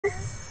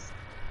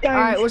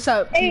Alright, what's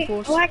up, Hey,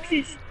 peoples?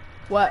 Alexis,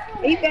 What?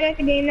 are you better at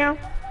the game now?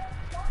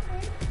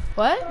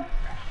 What?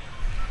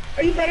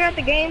 Are you better at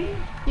the game?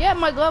 Yeah,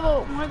 my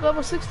level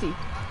 60.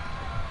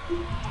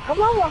 I'm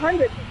level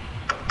 100.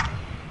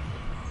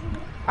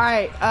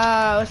 Alright,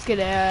 let's get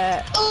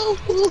it.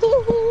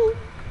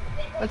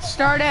 Let's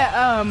start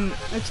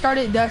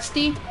at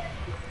Dusty.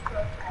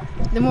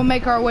 Then we'll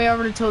make our way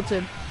over to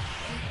Tilted.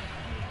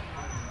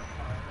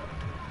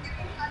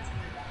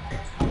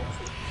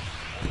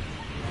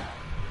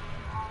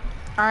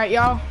 Alright,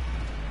 y'all.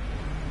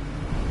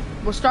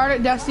 We'll start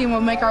at Dusty and we'll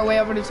make our way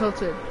over to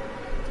Tilted.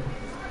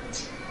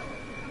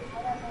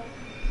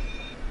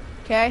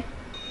 Okay?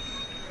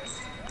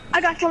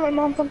 I got to tell my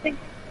mom something.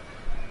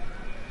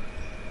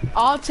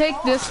 I'll take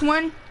this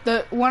one,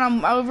 the one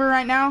I'm over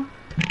right now.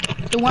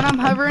 The one I'm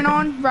hovering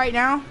on right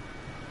now.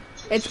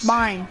 It's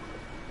mine.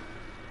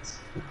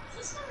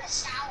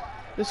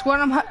 This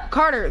one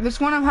Carter,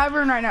 this one I'm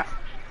hovering right now.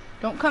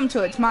 Don't come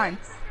to it, it's mine.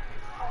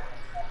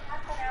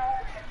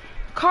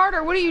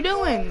 Carter, what are you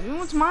doing?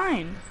 It's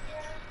mine.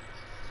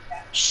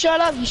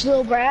 Shut up, you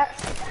little brat.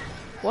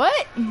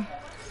 What?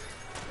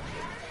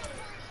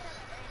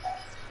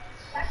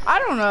 I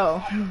don't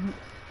know.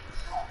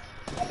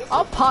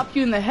 I'll pop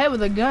you in the head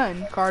with a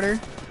gun, Carter.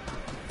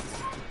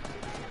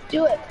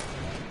 Do it.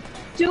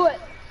 Do it.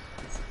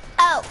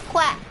 Oh,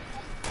 quack.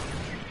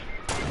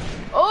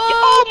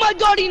 Oh, my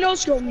god, he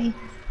no-scoped me.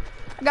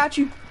 I got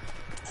you.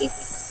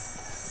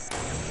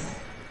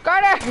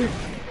 Carter!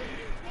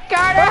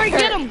 Carter! Alright,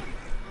 get him.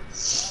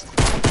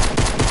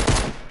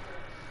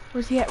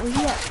 Where's he at? Where's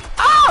he at?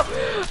 Oh!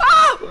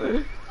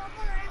 Oh!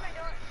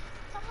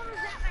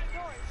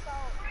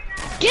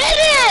 Get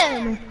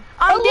him!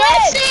 I'm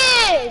Alexis!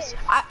 dead!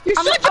 You're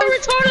such a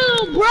retarded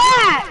little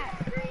brat!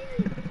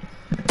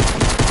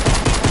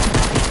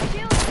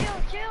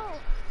 Chill.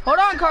 Hold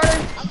on, Carter.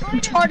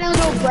 Retarded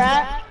little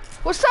brat.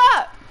 What's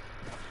up?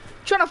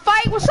 Trying to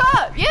fight? What's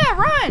up? Yeah,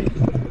 run!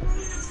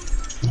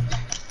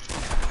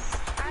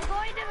 I'm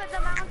going to the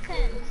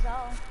mountain, so.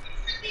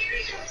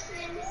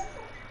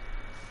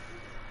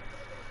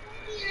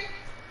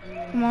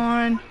 Come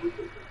on.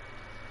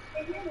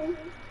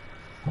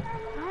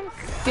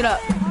 Get up.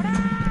 Hold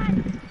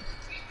on.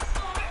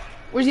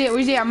 Where's he at?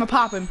 Where's he at? I'm gonna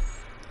pop him.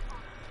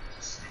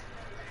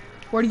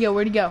 Where'd he go?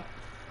 Where'd he go?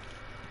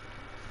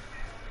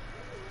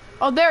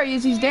 Oh, there he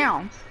is. He's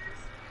down.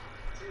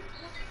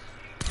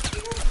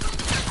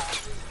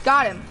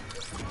 Got him.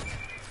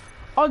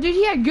 Oh, dude,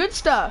 he had good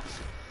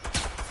stuff.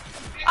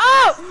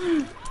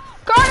 Oh!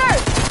 Carter!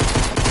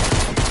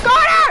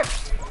 Carter!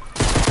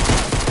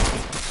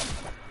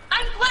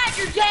 I'm glad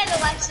you're dead,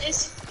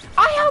 Alexis.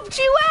 I helped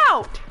you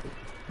out!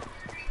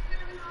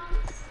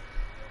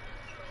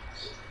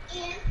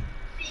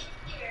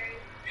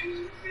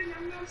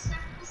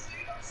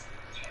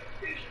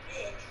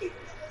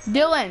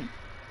 Dylan.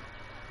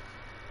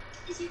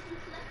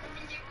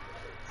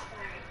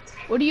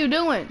 What are you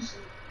doing?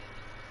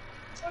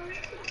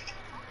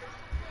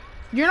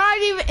 You're not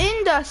even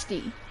in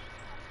Dusty.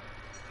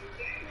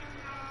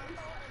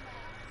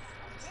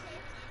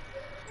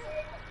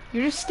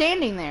 You're just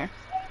standing there.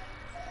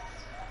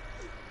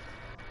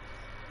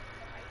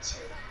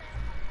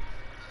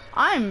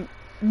 I'm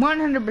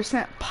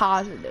 100%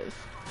 positive.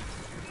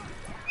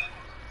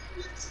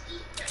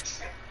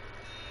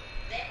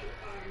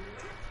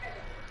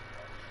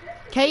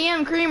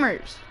 KM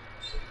Creamers.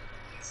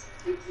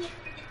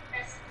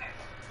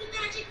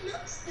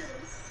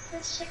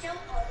 Let's check out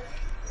all the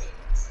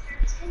flavors.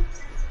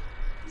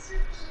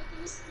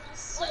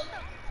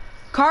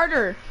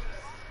 Carter.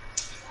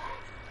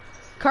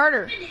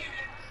 Carter.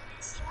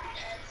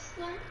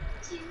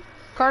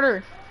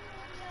 Carter.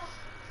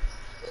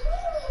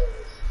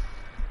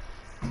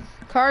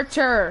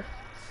 Carter.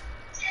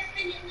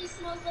 Definitely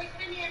smells like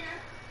banana.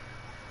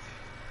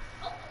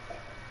 Oh,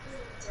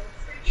 don't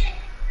forget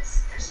the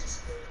special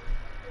food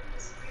from the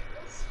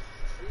sprinkles.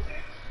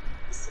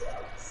 The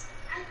swirls.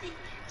 I think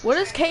What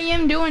is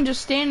KM doing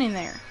just standing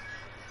there?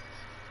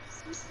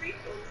 some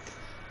sprinkles.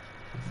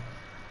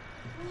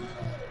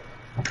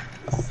 Whoa.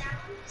 The sound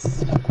is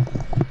so good.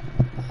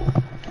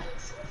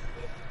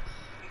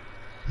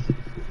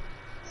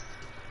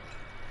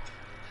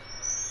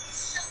 It's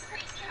so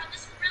crazy how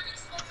this really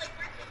smells like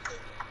birthday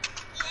cake.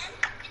 And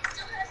it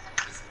still has some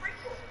of the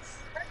sprinkles.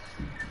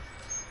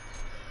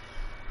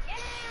 Yeah,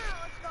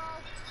 let's go.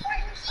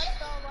 Let's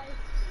go, boys.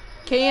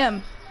 KM.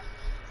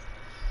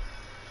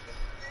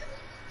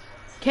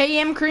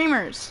 KM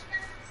Creamers.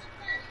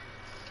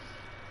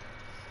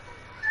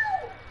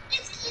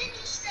 It's candy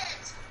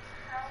shreds.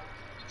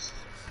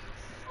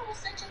 Oh,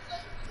 such a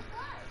good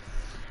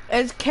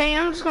surprise. Is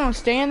KM just gonna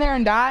stand there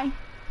and die?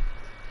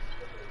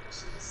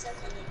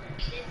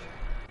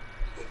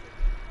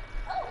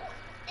 Oh,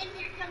 and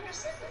here come her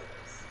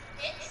siblings.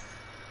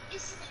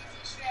 It's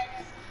candy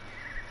shreds.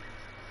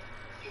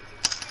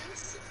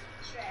 It's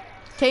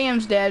shreds.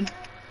 KM's dead.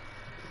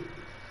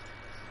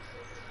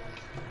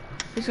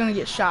 He's gonna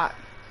get shot.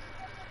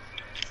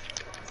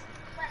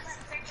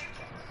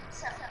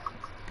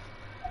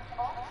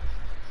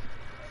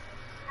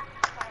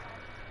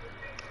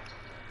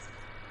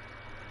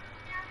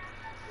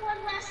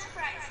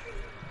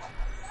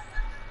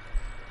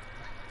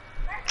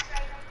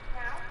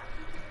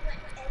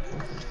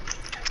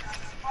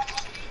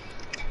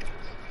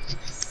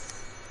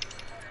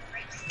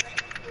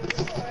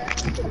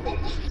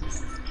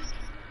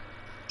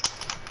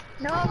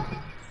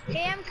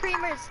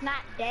 Creamer's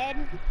not dead.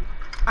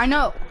 I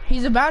know.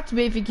 He's about to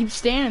be if he keeps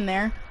standing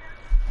there.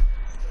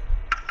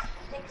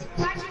 Thanks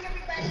for watching,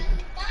 everybody.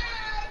 Bye.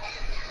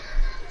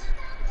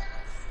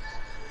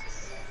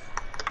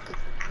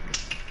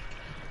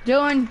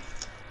 Dylan,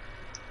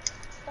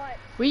 What?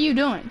 what are you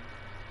doing?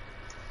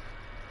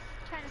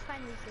 Trying to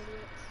find these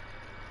idiots.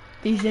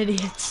 These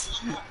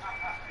idiots.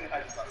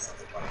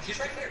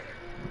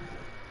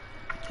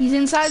 He's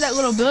inside that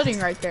little building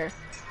right there.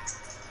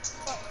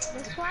 What,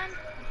 this one?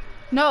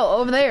 No,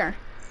 over there.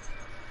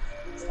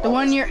 The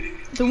one you're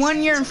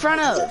in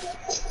front of.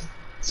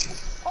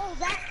 Oh,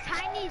 that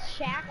tiny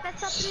shack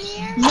that's up in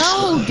the air?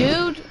 No,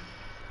 dude.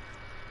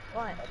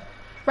 What?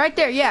 Right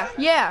there, yeah.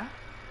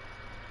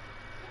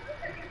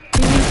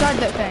 He's inside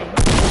that thing.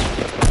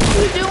 What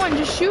are you doing?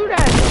 Just shoot at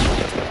him.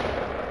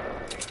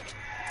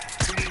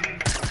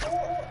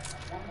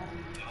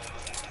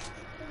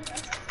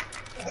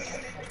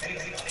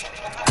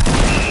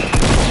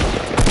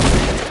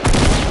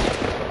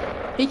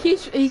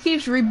 He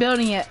keeps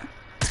rebuilding it.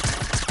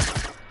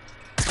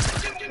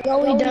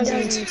 No, he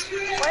doesn't.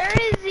 Where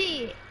is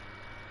he?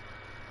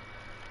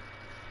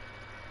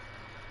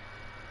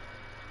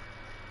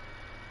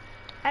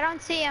 I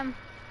don't see him.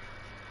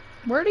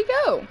 Where'd he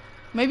go?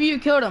 Maybe you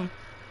killed him.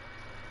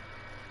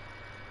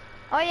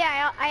 Oh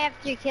yeah, I have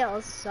 3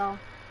 kills, so.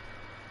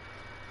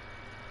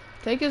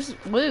 Take his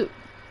loot.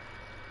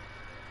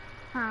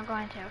 I'm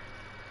going to.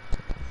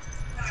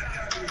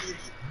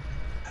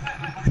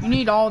 You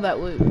need all that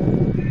loot.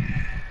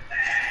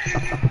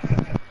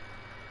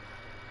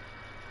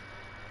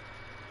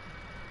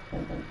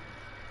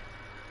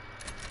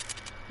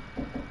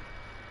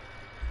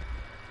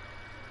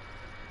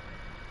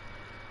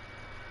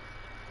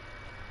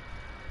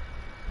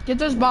 Get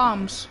those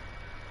bombs.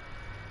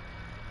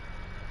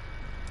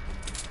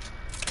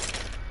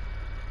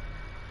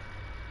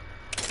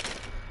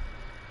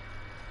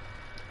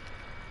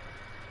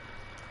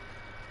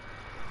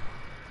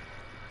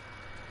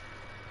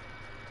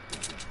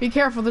 Be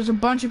careful, there's a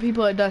bunch of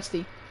people at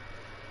Dusty.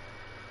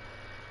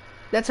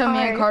 That's how me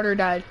and Alright. Carter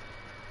died.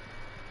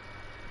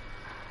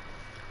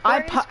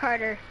 Where is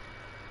Carter?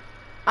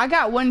 I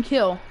got 1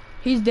 kill.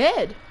 He's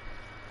dead.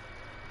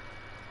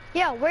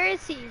 Yeah, where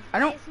is he? I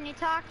don't- Why isn't he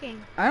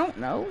talking? I don't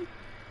know.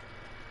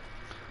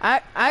 I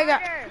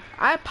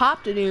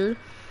popped a dude,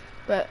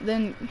 but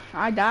then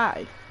I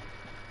died.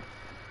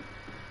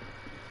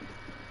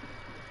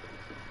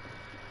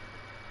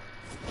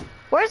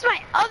 Where's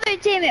my other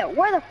teammate?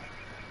 Where the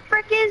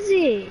frick is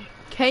he?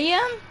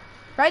 KM?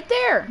 Right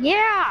there.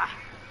 Yeah,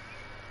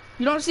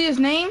 You don't see his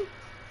name?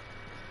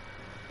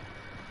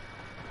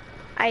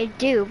 I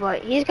do,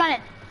 but he's gonna.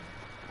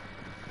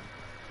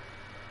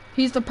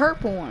 He's the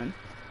purple one.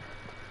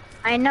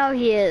 I know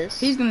he is.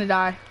 He's gonna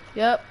die.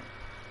 Yep.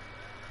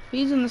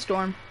 He's in the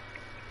storm.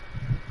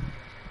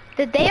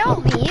 Did they all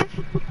leave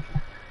the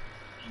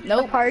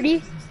Nope.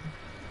 party?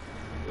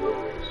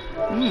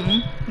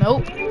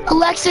 Nope.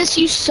 Alexis,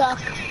 you suck.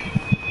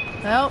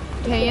 Nope.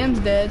 KM's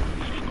dead.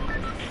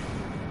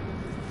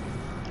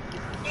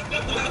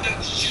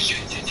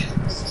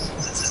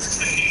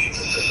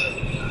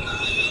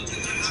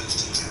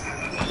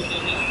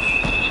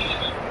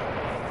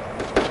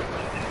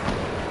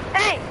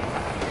 Hey!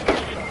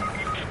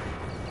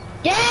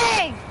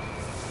 Gang!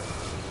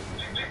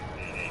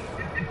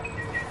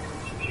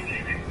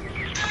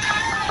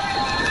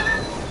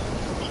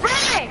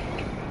 Hey!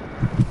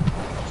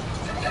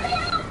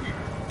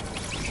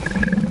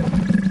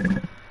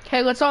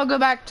 Okay, let's all go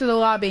back to the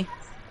lobby.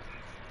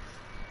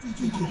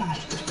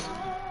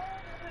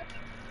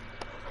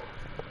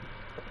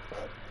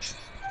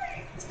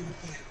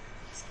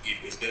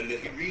 It was then that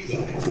he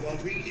realized while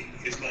reading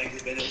his mind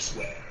had been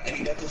elsewhere, and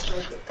he had to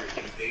start the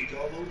freaking page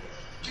all over.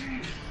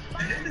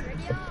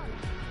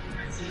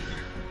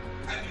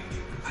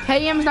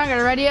 KM's not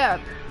gonna ready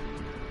up.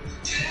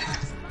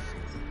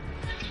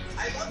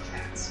 I love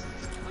cats.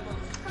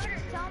 Carter,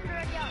 tell him to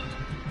ready up.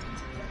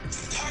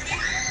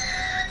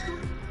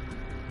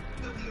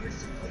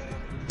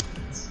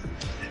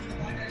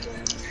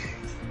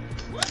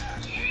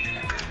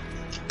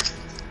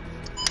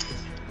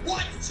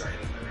 What? Sorry,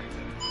 that's my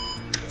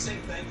right. I'm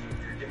saying thank you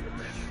for your gift of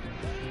friendship.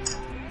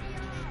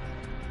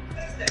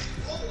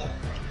 Hold up.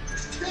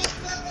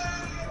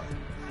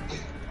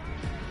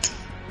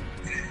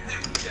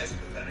 You guys are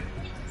pathetic.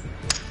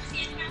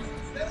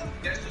 No,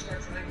 you guys just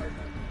aren't trying hard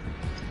enough.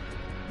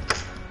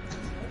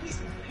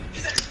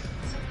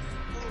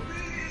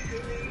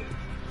 Really?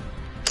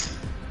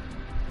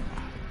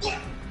 What?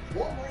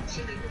 What more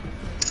should they do?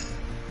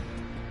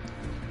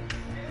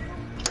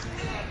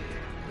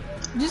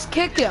 Just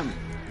kick him.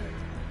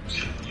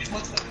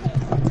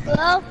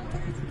 Hello?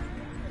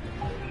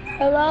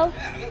 Hello?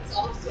 Yeah, that's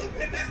awesome.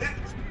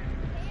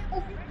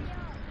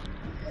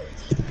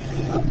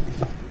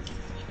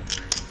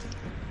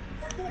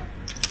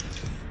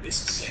 This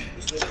Sam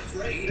was not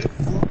afraid.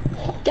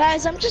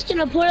 Guys, I'm just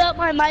gonna put up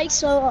my mic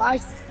so I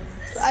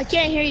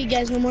can't hear you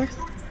guys no more.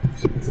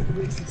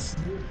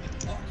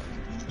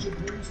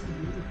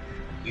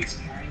 It's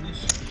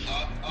kindness.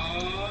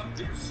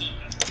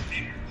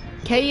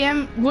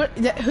 KM, what?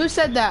 Who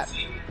said that?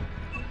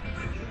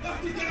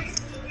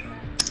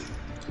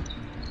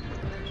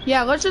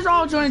 Yeah, let's just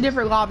all join a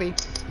different lobby.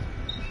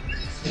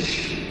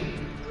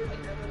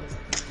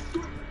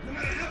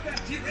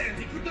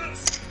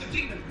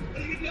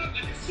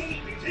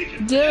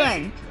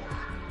 Dylan,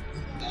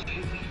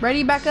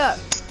 ready, back up.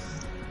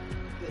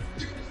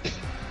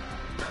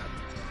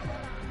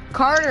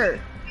 Carter.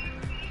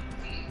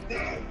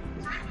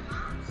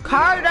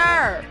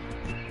 Carter.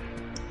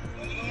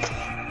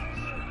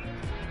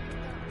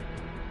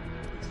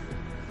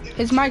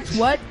 His mic's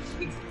what?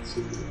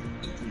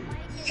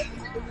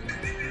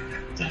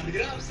 Time to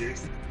get up,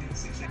 seriously.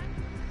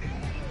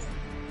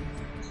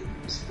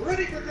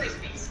 Ready for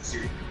Christmas.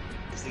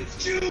 Seriously,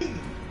 it's June.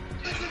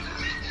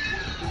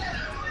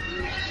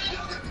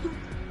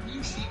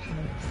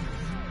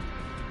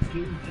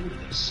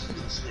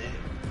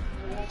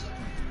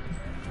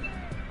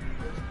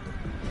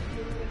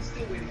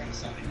 Still waiting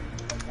outside.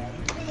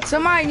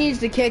 Somebody needs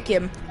to kick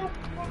him.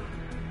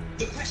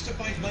 The quest to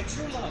find my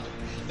true love.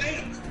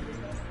 Bam!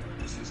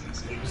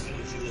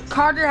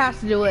 Carter has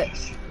to do it.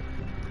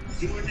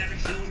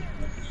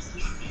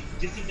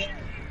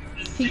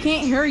 He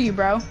can't hear you,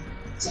 bro.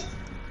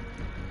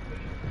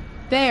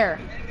 There.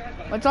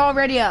 It's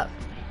already up.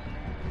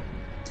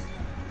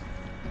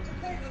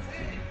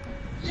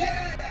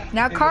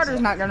 Now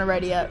Carter's not gonna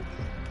ready up.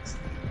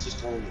 Just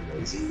totally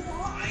lazy.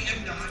 I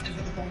am not until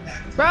the phone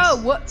back. Bro,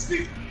 what?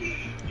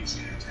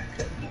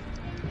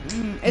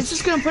 It's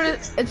just gonna put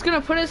it. It's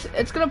gonna put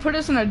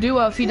us in a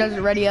duo if he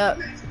doesn't ready up.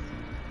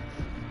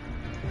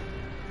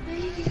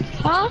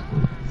 Huh?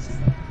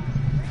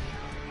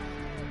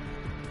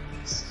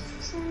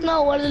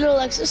 No, what did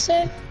Alexa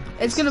say?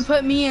 It's gonna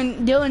put me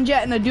and Dylan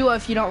Jet in a duo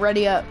if you don't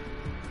ready up.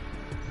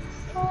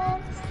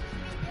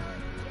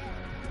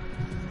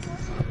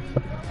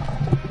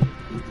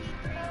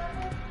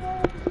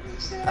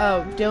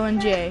 Oh,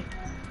 Dylan J.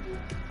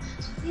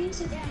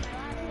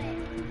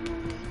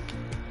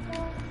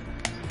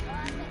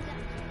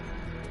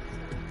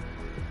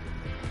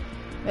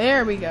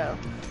 There we go.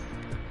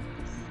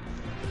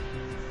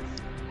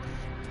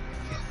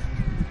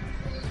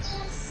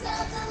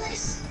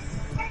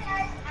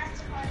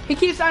 He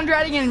keeps on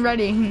dreading and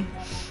ready.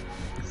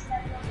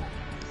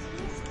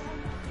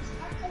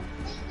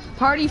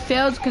 Party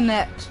fails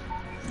connect.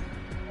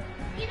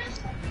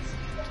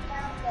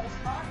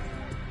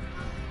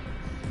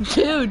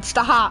 Dude,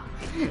 stop.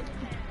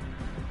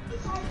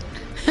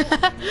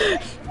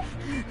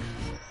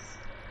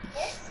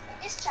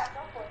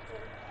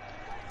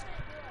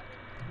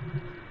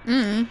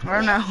 I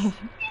don't know.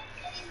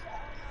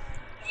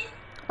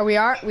 We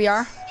are? We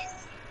are?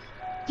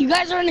 You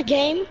guys are in the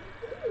game?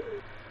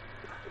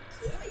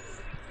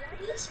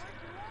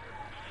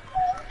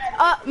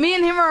 Me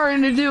and him are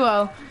in a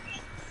duo.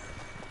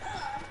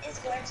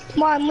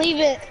 Come on, leave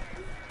it.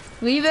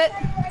 Leave it?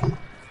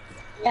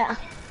 Yeah.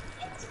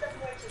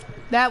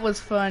 That was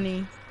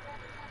funny.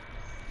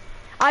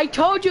 I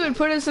told you it'd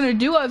put us in a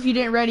duo if you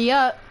didn't ready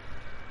up.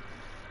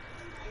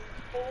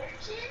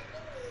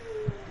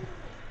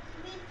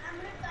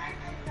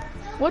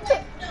 What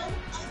the?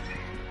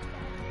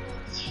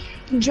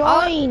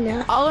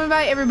 Join. I'll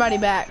invite everybody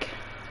back.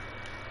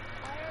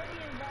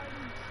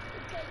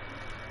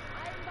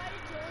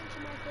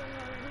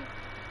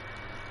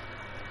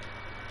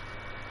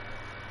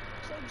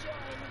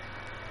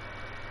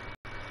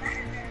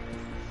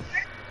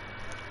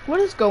 What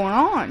is going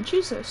on?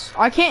 Jesus.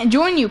 I can't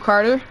join you,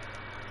 Carter.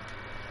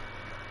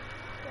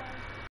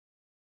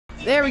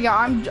 There we go.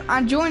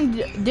 I joined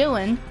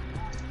Dylan.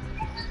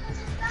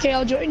 Okay,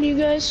 I'll join you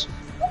guys.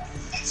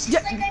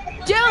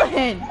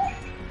 Dylan!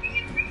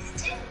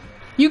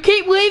 You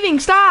keep leaving.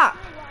 Stop.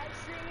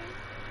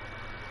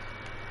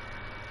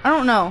 I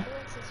don't know.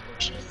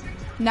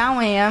 Now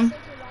I am.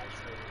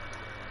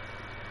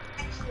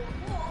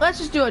 Let's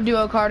just do a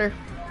duo, Carter.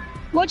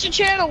 What's your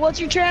channel? What's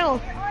your channel?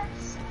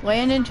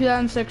 Landon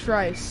 2006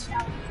 Rice.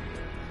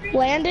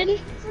 Landon?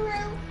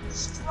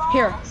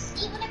 Here.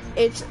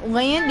 It's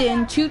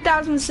Landon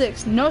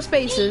 2006, no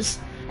spaces,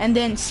 and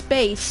then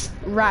space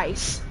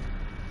Rice.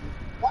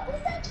 What was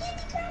that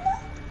candy,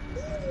 Carla?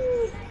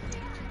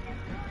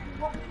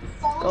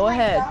 Go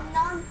ahead.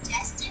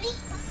 Destiny?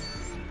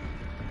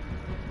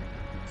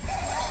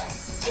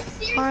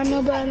 I'm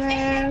a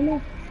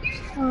banana.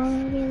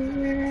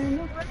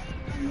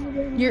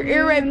 You're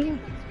ear-raping.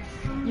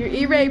 You're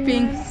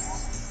ear-raping.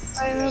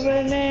 I'm a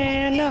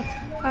banana.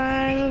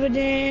 I'm a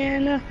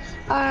banana.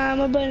 I'm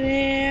a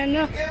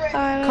banana.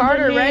 I'm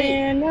Carter, a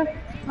banana. ready?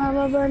 I'm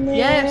a banana.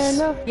 Yes,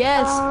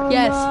 yes,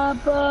 yes. I'm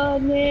a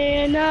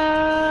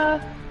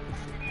banana.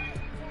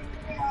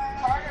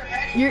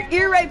 You're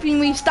ear-raping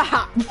me.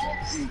 Stop.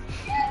 Yes.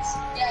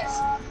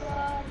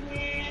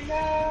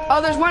 Oh,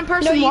 there's one No,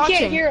 person you watching.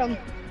 can't hear him.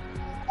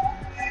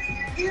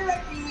 You're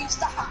making me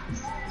stop.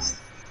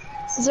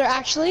 Is there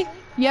actually?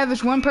 Yeah,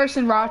 there's one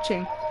person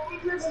watching.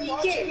 You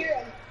can't hear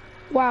him.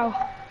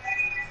 Wow.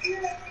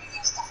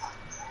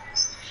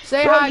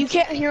 Say Bro, hi. you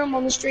can't hear him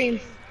on the stream.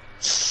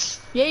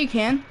 Yeah, you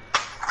can.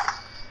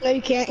 No,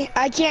 you can't.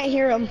 I can't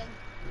hear him.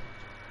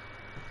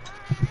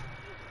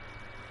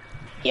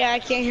 Yeah, I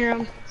can't hear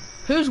him.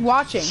 Who's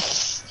watching?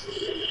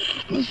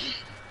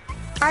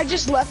 I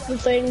just left the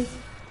thing.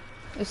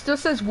 It still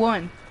says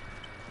 1.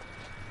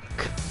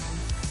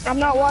 I'm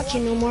not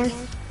watching no more.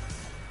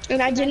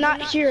 And I did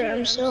not hear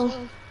him, so.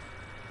 And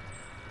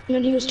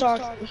then he was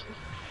talking.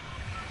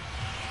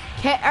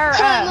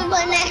 I'm a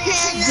banana.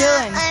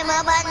 Dylan. I'm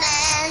a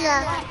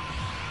banana.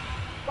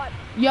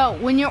 Yo,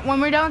 when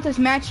we're done with this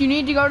match, you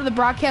need to go to the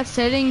broadcast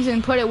settings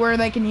and put it where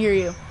they can hear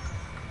you.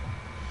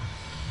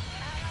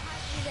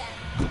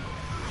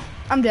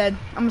 I'm dead.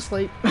 I'm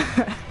asleep.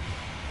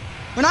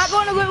 We're not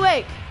going to Blue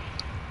Lake.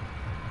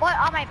 What,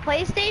 on my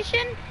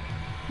PlayStation?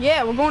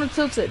 Yeah, we're going to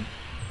Tilted.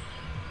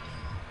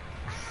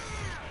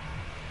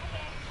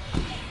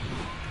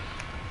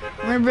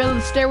 We're gonna build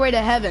the stairway to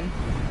heaven.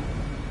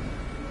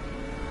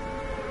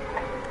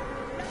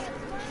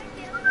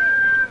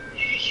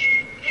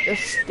 The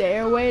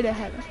stairway to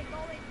heaven.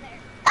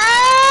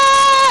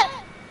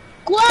 Ah!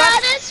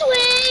 What a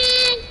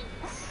swing!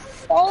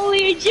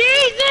 Holy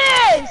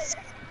Jesus!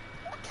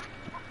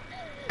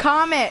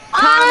 Comment.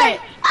 Ah!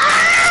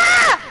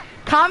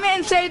 Comment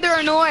and say they're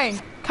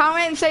annoying.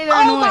 Comment and say they're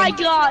Oh annoying. my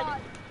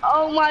god!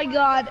 Oh my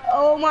god!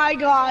 Oh my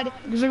god!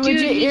 Because they're Dude,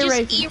 legit he ear just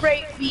raping.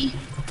 E-raped me.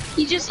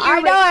 He just I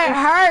E-raped know me. it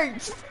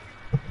hurts.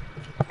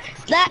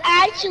 That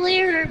actually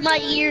hurt my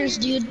ears,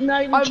 dude.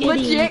 Not even I'm kidding.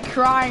 legit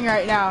crying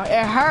right now.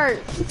 It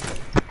hurts.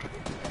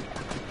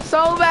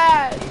 So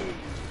bad.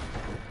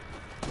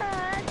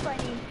 That's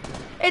funny.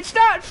 It's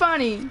not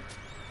funny.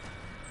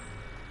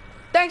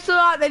 Thanks a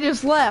lot, they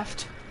just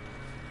left.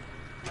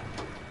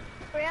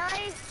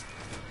 Really?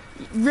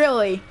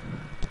 Really.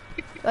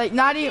 Like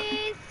not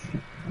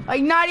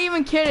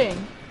even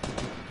kidding.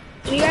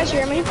 Can you guys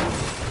hear me?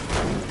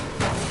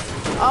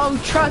 Oh,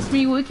 trust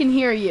me, we can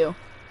hear you.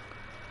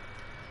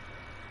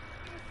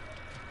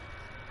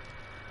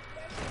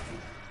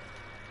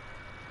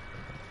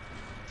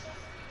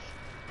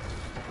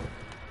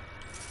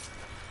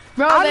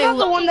 Bro, I'm not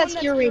the one that's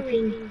ear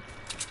raping.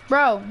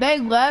 Bro, they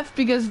left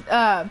because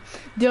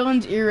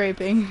Dylan's ear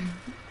raping.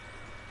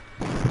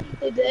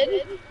 They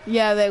did?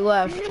 Yeah, they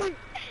left.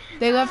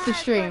 They left the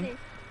stream. Funny.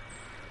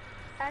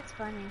 That's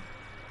funny.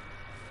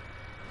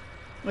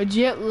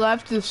 Legit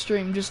left the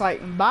stream, just like,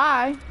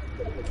 bye.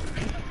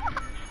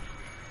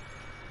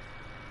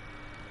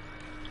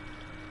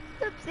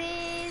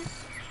 Oopsies.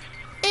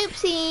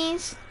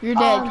 Oopsies. You're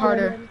dead,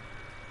 Carter.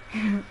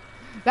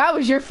 That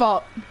was your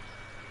fault.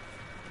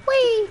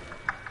 Whee!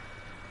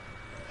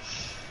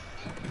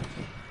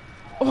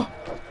 Oh.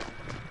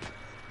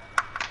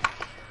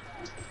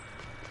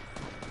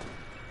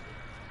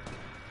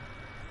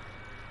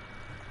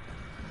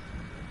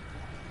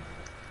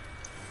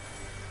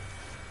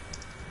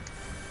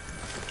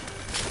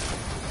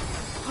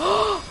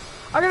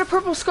 I got a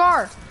purple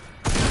scar.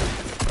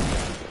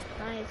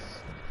 Nice.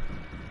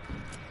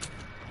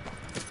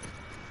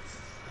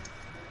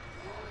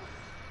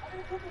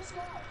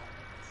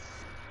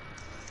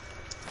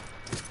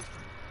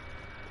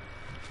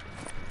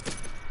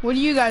 What do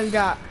you guys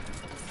got?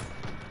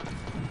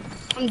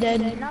 I'm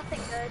dead. Nothing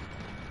good.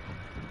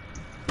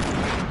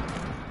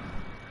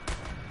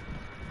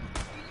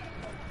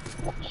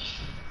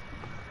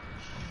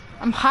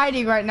 I'm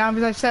hiding right now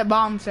because I set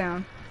bombs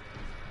down.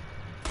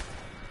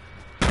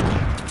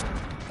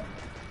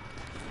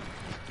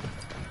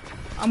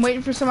 I'm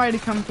waiting for somebody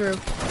to come through.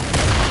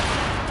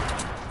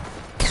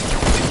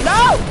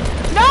 No!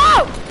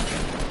 No!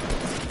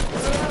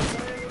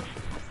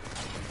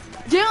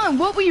 Dylan,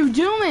 what were you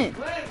doing?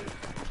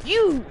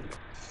 You!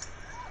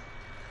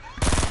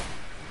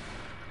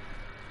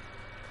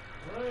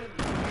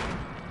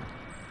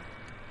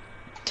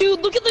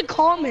 Dude, look at the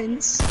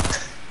comments.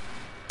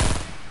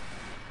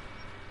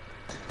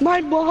 My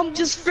mom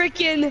just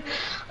freaking.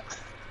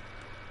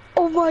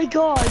 Oh my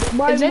god.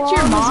 My Is that mom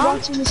your mom?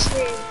 is watching the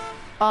stream.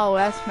 Oh,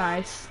 that's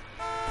nice.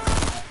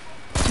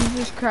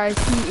 Jesus Christ,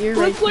 he ear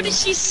Look raped what me.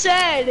 she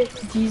said.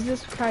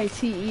 Jesus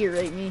Christ, he ear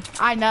raped me.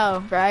 I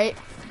know, right?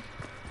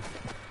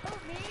 Oh,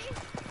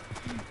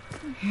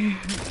 me?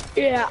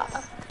 Yeah.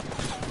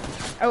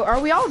 Oh,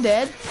 are we all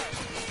dead?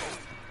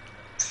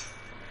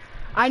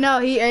 I know,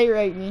 he ear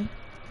raped me.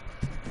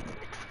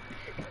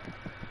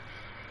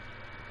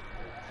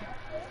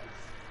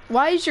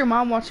 Why is your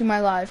mom watching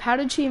my live? How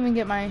did she even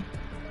get my...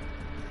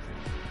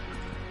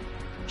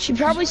 She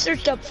probably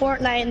searched up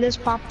Fortnite and this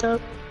popped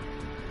up.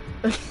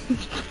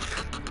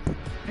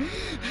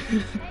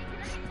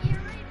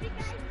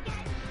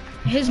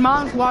 His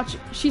mom's watching.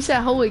 She said,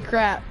 holy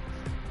crap.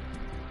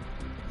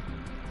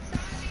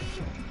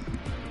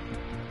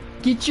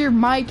 Get your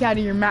mic out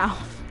of your mouth.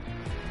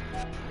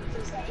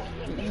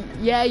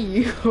 Yeah,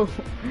 you.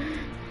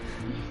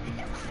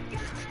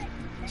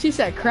 She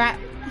said crap.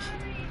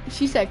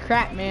 She said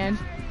crap, man.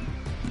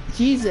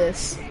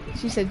 Jesus.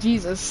 She said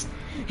Jesus.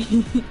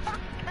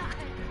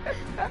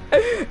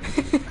 I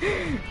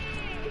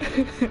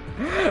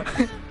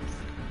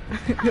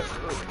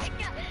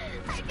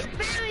can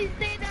barely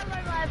say that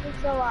my life is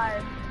so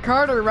hard.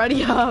 Carter,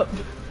 ready up.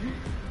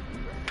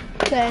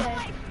 Okay. Oh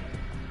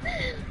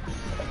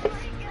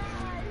my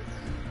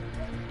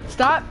gosh.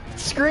 Stop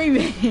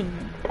screaming.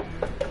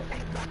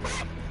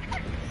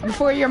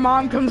 Before your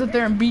mom comes up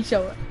there and beats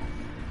you.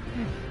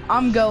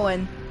 I'm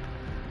going.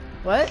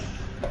 What?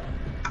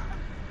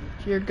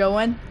 You're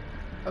going?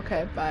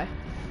 Okay, bye.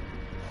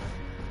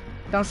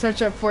 Don't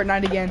search up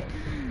Fortnite again.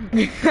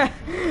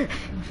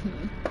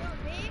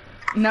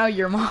 No,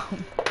 your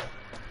mom.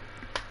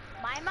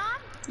 My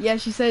mom? Yeah,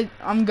 she said,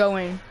 I'm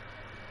going.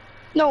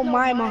 No,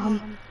 my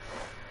mom.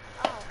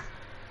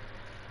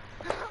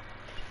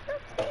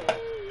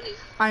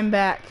 I'm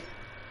back.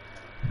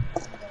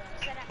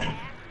 Said I'm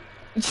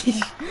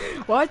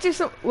back. Watch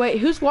this. Wait,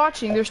 who's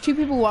watching? There's 2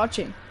 people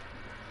watching.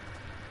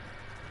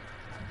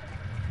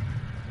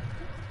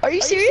 Are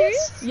you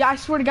serious? Yeah, I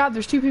swear to God,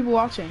 there's 2 people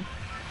watching.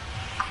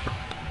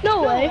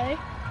 No way.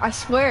 I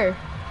swear.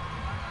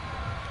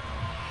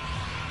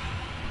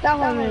 That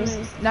one is.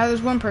 Now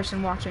there's 1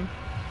 person watching.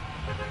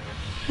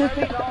 Where are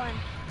we going?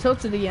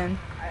 Tilted again.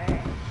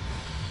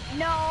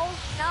 No.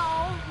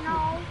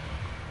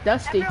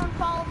 Dusty. Everyone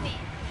follow me.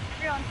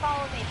 Everyone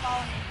follow me.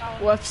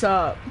 What's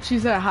up? She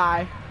said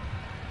hi.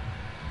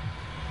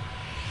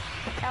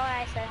 Tell her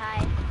I said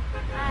hi.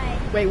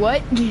 Hi. Wait,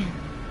 what? Nothing.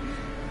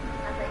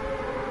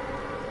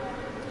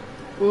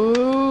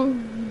 Ooh.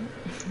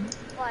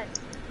 What?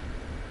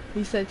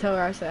 He said tell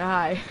her I said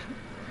hi.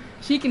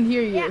 She can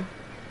hear you. Yeah.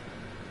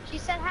 She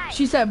said hi.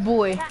 She said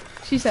boy.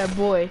 She said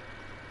boy.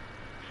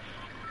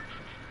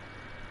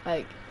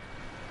 Like.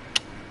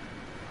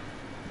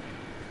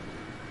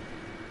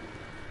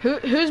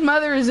 Whose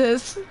mother is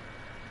this?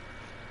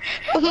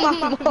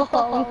 My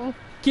mom.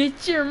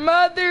 Get your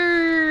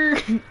mother!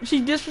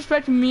 She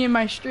disrespected me in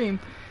my stream.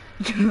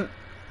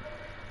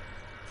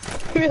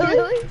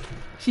 Really?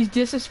 She's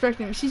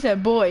disrespecting me. She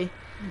said boy.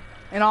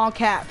 In all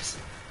caps.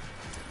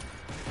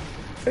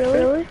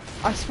 Really?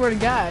 I swear to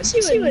God.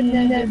 She would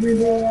never do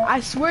that. I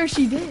swear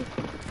she did.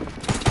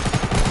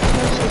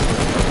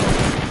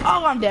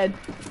 Oh, I'm dead.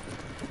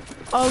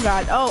 Oh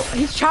God. Oh,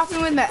 he's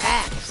chopping with the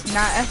axe.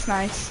 Nah, that's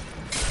nice.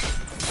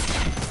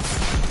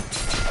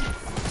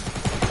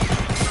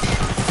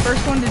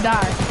 First one to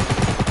die.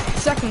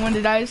 Second one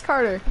to die is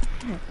Carter.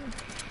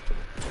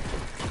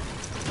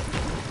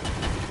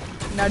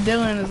 Now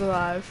Dylan is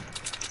alive.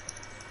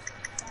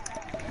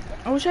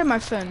 I wish I had my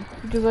phone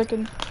because I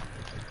can.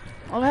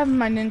 All I have is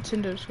my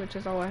Nintendo Switch.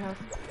 Is all I have.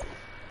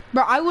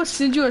 Bro, I will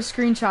send you a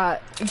screenshot.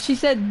 And she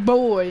said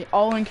boy,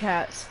 all in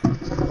cats. I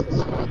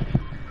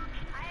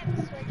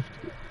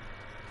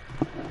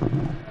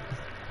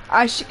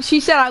have switched. She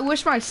said I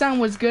wish my son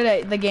was good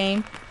at the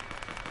game.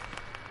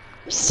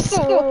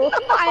 So,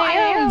 I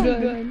am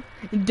good.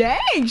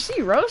 Dang,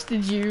 she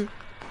roasted you.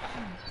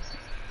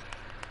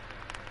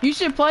 You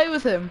should play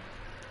with him.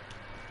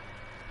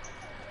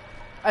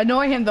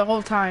 Annoy him the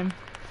whole time.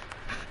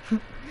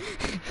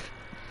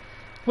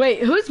 Wait,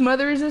 whose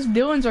mother is this?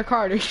 Dylan's or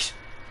Carter's?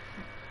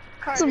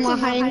 Carter's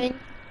Mine.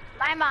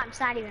 My mom's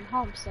not even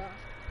home, so.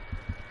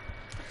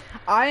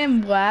 I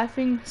am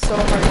laughing so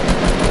hard.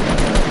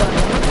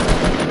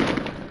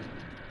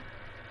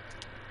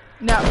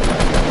 Now,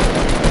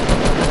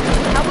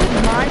 how would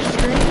my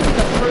stream be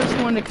the first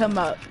one to come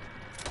up?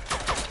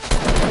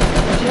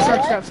 She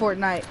searched up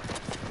Fortnite.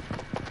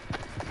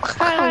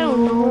 I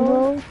don't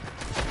know.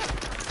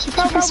 She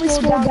probably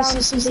scrolled down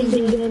to see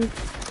something good.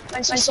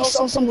 And she saw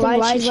something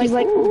live, she's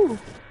like, ooh.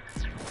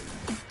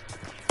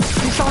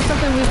 She saw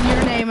something with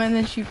your name and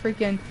then she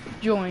freaking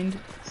joined.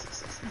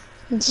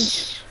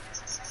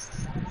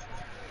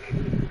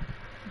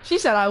 She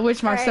said, I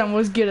wish my son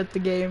was good at the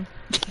game.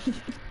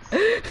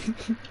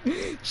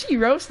 She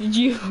roasted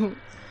you.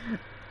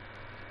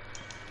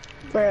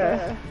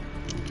 Bruh.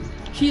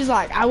 She's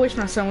like, I wish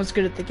my son was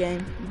good at the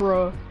game,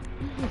 bruh.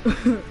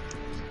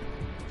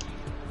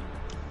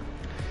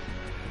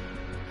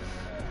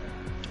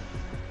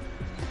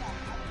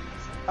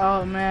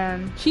 Oh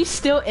man, she's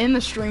still in the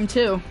stream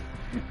too.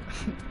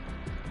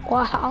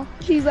 Wow,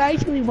 she's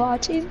actually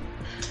watching.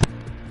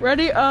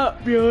 Ready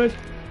up, dude.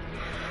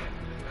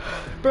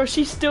 Bro,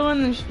 she's still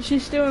in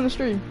the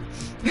stream.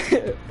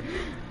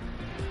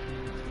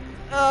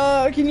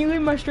 Can you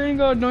leave my stream and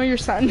go annoy your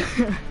son?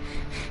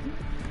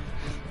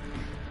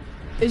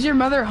 Is your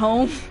mother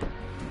home?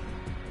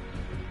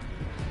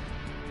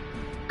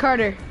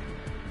 Carter.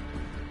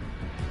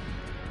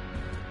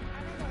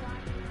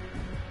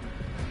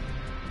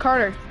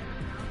 Carter.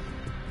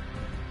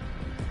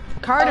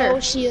 Carter. Oh,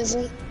 she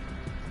isn't.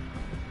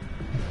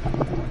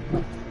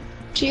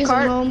 She isn't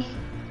home.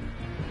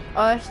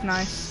 Oh, that's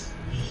nice.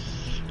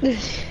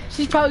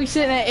 She's probably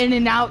sitting at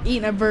In-N-Out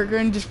eating a burger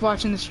and just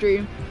watching the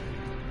stream.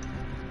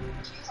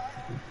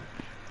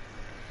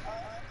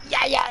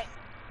 Yeah.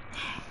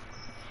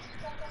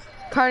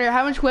 Carter,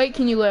 how much weight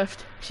can you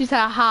lift? She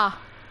said, ha.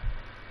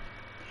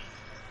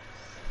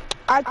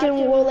 I can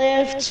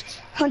lift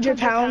 100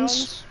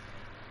 pounds.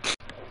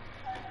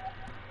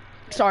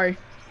 Sorry.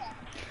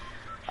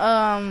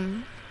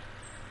 Try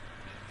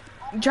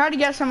to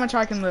guess how much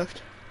I can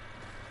lift.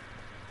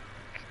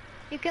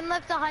 You can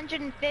lift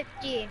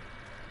 150.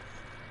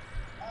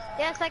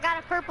 Yes, I got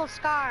a purple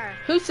scar.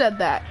 Who said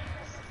that?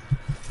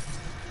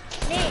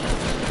 Me.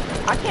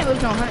 I can't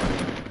lift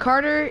 100.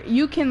 Carter,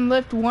 you can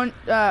lift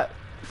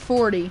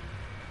 40.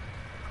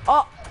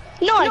 Oh,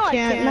 No, I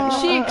can't. No,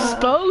 she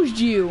exposed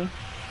you.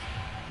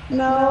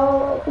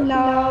 No.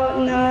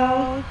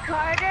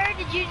 Carter,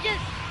 did you just...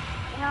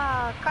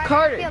 Oh, Carter,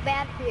 Carter, I feel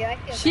bad for you. I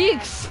feel She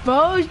bad.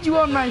 exposed you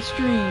on my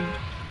stream.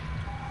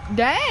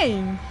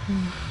 Dang.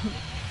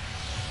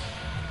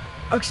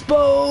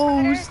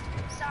 Exposed.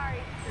 Carter, sorry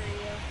for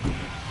you.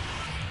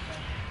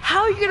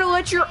 How are you gonna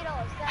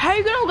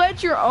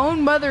let your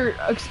own mother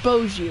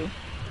expose you?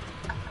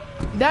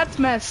 That's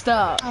messed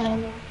up. I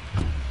don't know.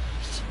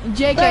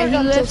 JK, he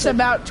lifts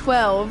about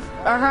 12.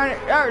 Or 100.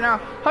 Oh no,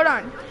 hold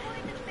on.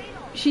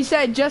 She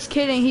said, just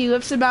kidding. He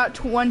lifts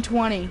about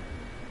 120.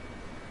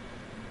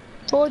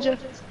 Told you.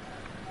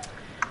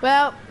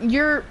 Well,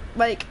 you're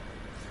like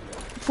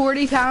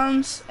 40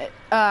 pounds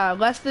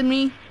less than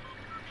me.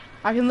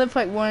 I can lift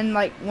like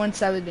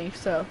 170.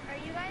 So. Are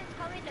you guys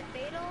coming to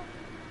Fatal?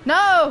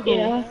 No.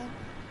 Yeah.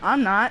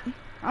 I'm not.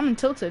 I'm in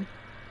Tilted.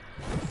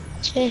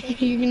 You're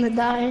gonna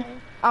die.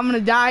 I'm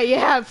gonna die.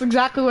 Yeah, that's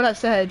exactly what I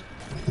said.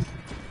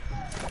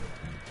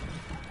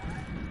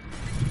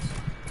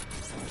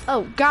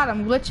 Oh God,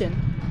 I'm glitching.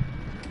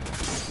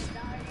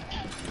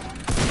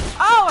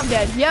 Oh, I'm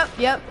dead.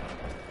 Yep.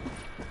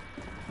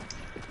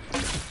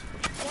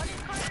 What did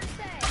Carter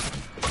say?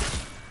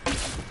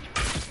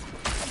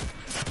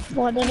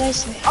 What did I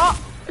say? Oh,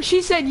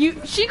 she said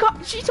she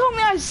told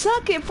me I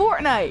suck at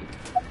Fortnite.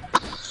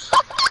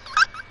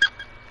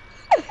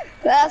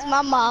 That's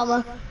my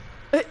mama.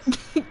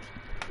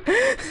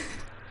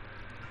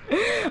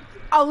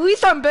 At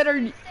least I'm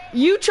better.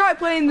 You try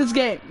playing this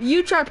game.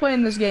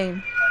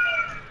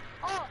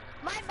 Oh,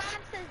 my mom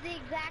says the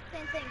exact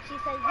same thing. She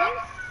says, you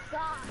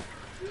suck.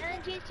 And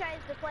then she tries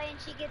to play and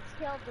she gets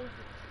killed with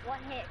one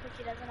hit because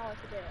she doesn't know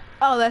what to do.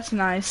 Oh, that's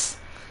nice.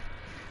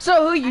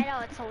 So I know,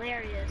 it's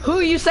hilarious. who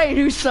are you saying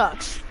who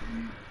sucks?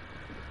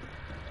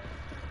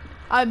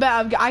 I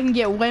bet I can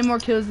get way more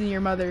kills than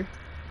your mother.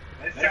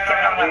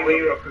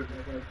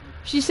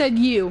 She said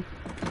you.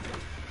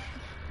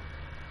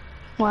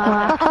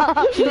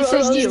 Wow. She just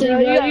said you.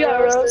 You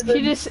got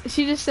roasted.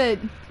 She just said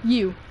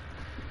you.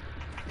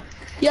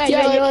 Yeah,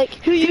 you're like,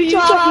 who you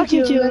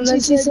talking to? And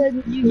then she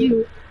said,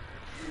 you.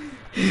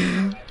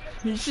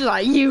 She's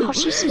like you. How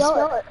she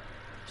spell it?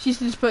 She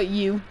just put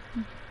you.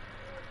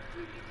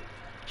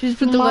 She just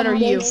put the letter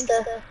U.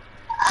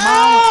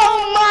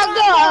 Oh my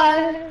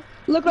god!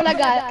 Look what I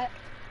got.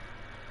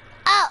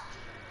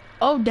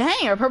 Oh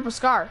dang, a purple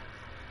scar.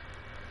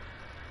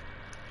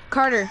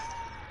 Carter,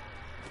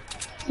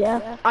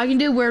 Yeah. I can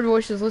do weird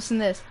voices. Listen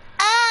to this.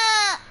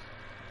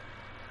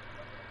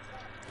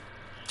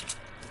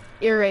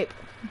 Ear rape.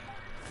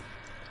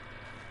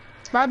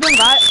 Robin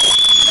got.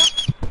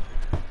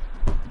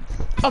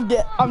 I'm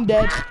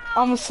dead.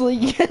 I'm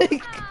asleep.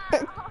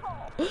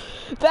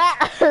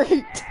 That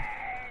hurt.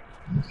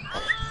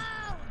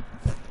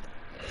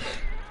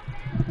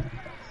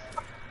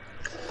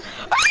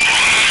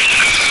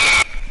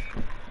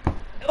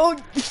 Oh,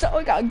 so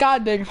I got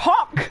goddamn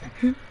hawk.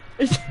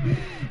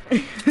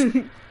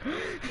 Do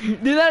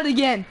that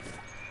again.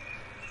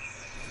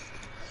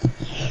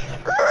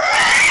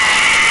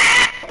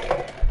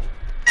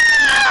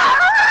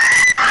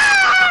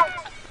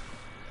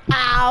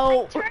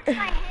 Ow. Turn my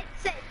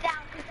headset down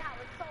because that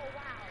was so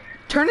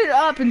loud. Turn it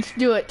up and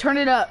do it. Turn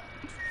it up.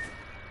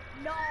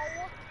 No.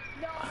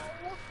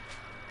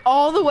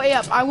 All the way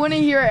up. I want to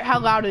hear it, how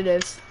loud it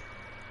is.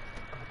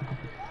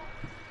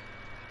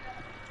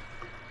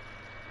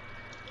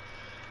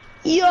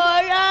 You're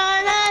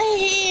gonna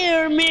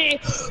hear me.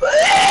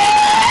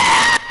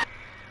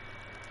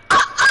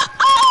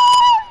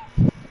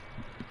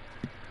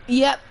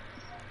 Yep.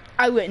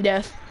 I went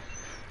deaf.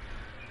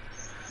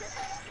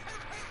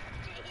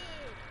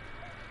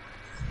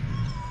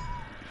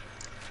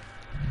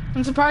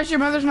 I'm surprised your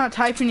mother's not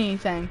typing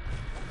anything.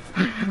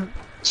 Yeah.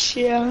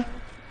 She probably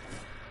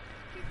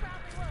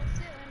will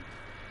soon.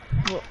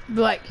 Well,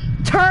 be like,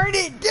 turn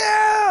it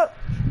down!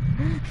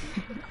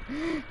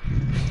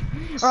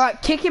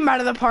 Alright, kick him out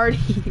of the party.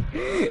 No.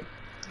 I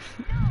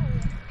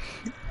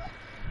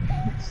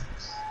almost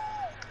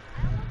have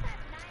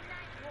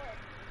 99 wood.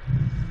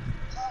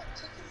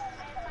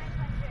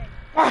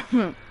 I have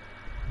 500.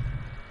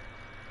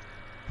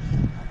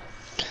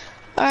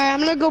 Alright, I'm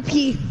gonna go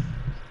pee.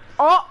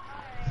 Oh,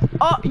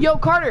 yo,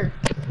 Carter.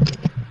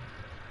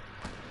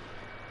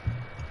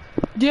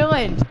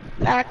 Dylan.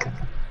 Back.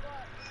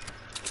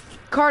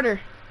 Carter.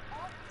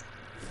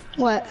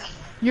 What?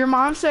 Your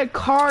mom said,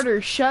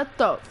 Carter, shut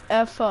the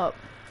F up.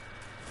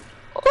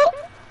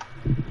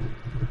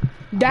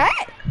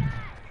 That?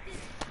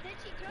 Did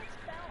she just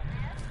spell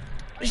F?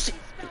 Or did she spell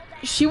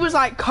that? She was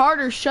like,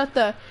 Carter, shut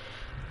the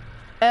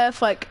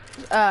F, like,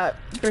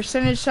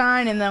 percentage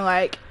sign, and then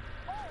like,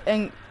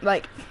 and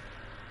like,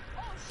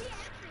 Oh, she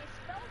actually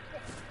spelled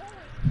it. Holy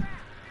crap.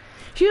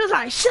 she was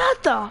like,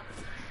 shut the,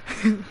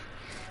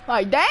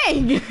 like,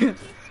 dang. She spelled the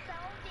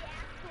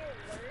actual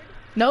word.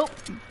 Nope.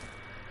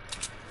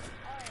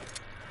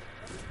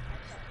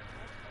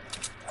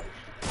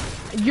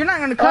 You're not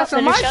gonna cuss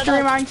on my shut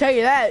stream, up. I can tell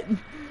you that.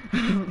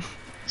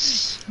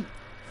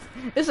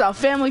 This is a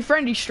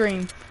family-friendly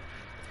stream.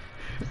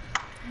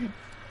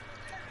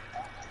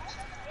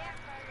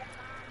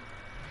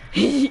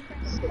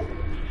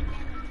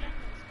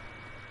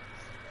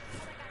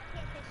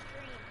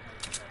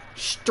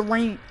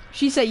 Stream.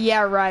 She said,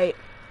 yeah, right.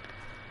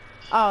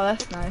 Oh,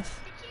 that's nice.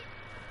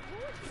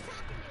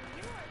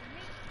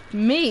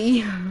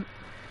 Me?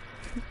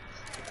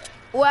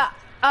 Well,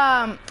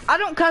 I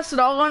don't cuss at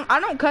all on. I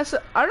don't cuss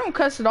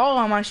at all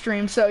on my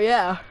stream. So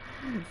yeah.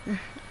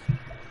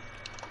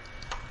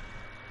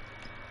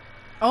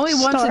 Only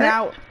once an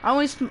hour. I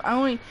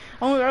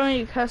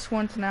only cuss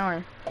once an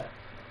hour.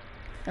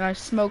 And I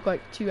smoke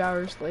like 2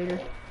 hours later.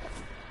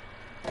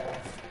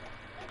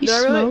 You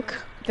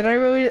smoke? Did I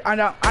really? I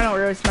don't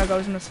really smoke. I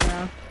was messing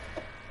around.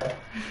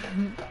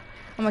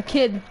 I'm a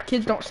kid.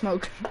 Kids don't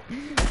smoke.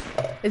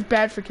 It's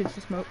bad for kids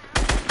to smoke.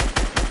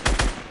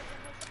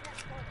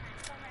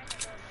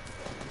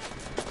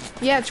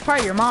 Yeah, it's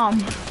probably your mom.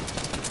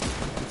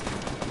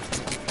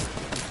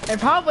 It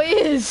probably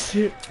is.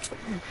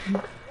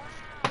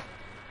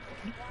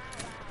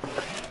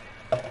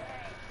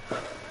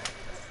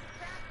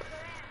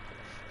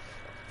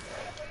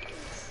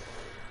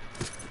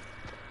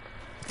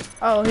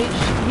 Oh,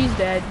 he's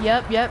dead.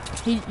 Yep.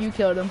 You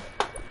killed him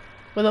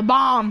with a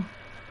bomb.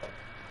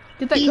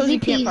 Get that cozy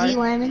campfire. Easy peasy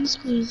lemon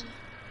squeezy.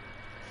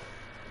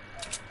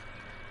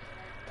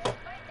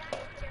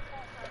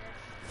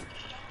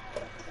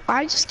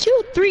 I just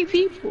killed 3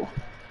 people.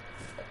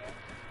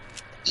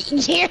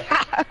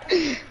 Yeah.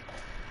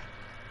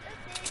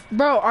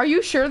 Bro, are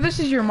you sure this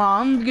is your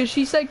mom? Because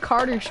she said,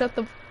 Carter, shut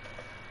the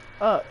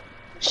up.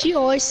 She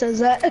always says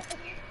that.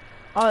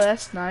 Oh,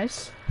 that's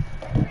nice.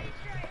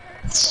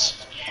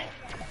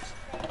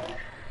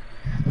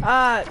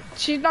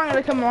 She's not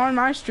gonna come on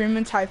my stream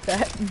and type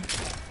that.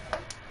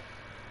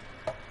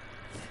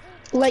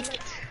 Like,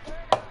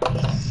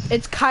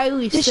 it's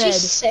Kylie did said. she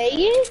say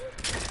it?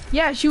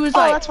 Yeah, she was Oh,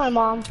 like. that's my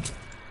mom.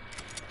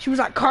 She was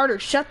like, Carter,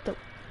 shut the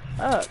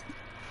up.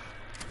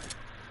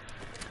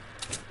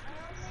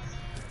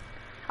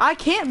 I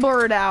can't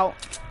blur it out.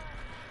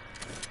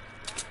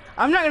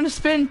 I'm not gonna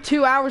spend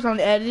 2 hours on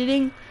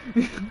editing.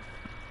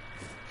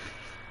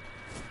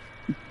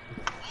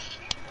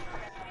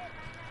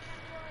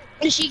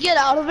 Did she get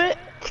out of it?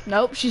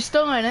 Nope, she's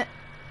still in it.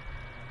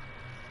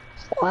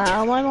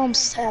 Wow, my mom's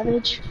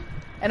savage.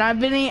 And I've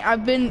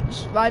been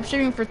live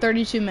streaming for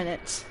 32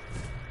 minutes.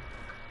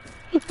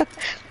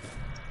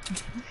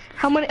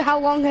 How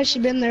long has she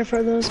been there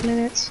for those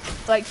minutes?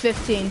 Like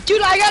 15.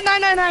 Dude, I got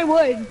 999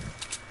 wood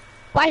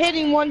by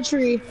hitting 1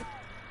 tree.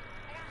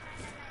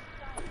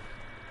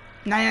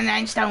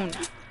 999 stone.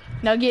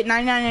 Now get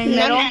 999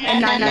 metal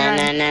and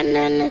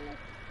 999.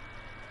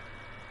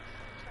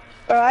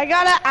 Bro, I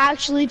gotta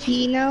actually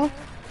pee now.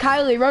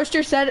 Kylie, roast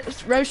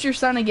your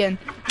son again.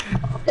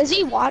 Is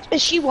she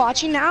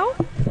watching now?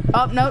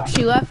 Oh, nope,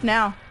 she left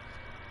now.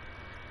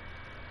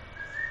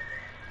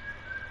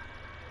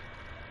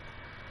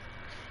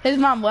 His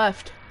mom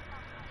left.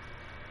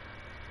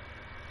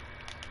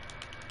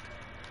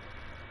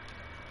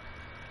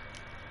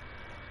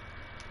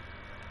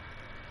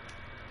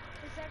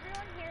 Does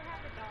everyone here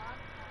have a dog?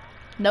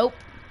 Nope.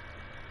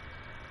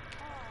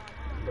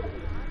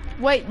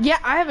 Wait, yeah,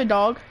 I have a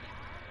dog.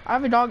 I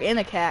have a dog and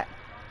a cat.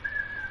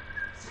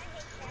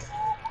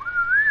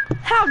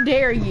 How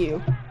dare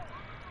you?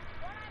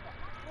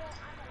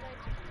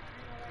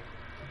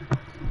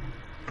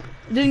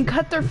 Didn't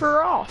cut their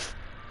fur off.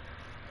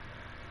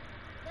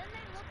 Then they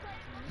look like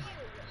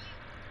you.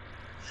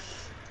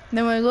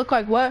 Then we look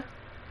like what?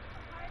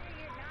 Carter,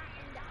 you're not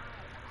in the eye.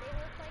 They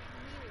look like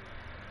you.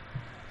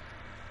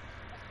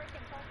 A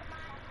freaking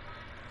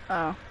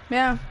Pokemon. Oh,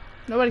 yeah.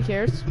 Nobody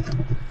cares. If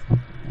anything,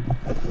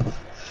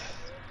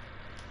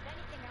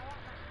 I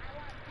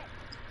want a pet.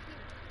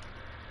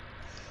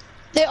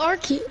 Cute. They are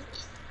cute.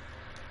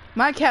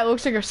 My cat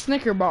looks like a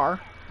Snicker bar.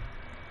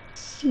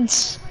 So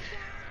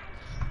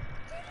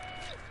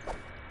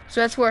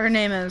that's what her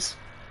name is.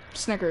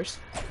 Snickers.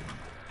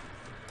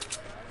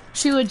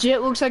 She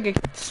legit looks like a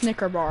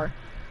Snicker bar.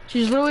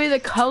 She's literally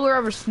the color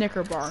of a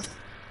Snicker bar.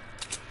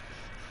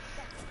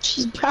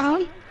 She's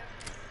brown.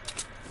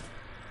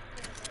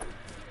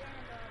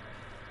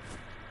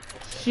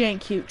 She ain't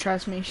cute,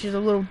 trust me. She's a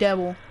little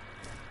devil.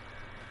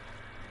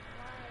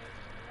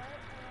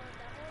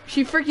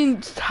 She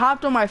freaking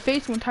hopped on my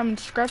face one time and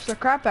scratched the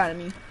crap out of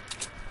me.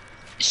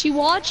 Is she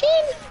watching?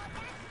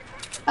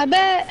 I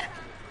bet.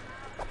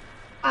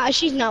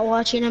 She's not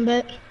watching, I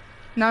bet.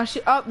 Now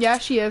she, oh yeah,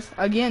 she is.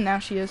 Again, now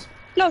she is.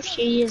 No,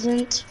 she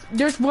isn't.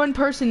 There's one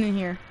person in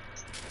here.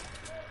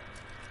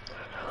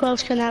 Who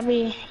else can that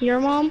be? Your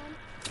mom?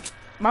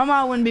 My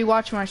mom wouldn't be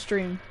watching my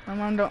stream. My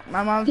mom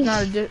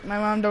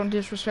don't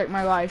disrespect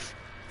my life.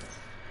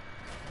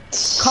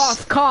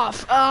 Cough,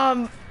 cough.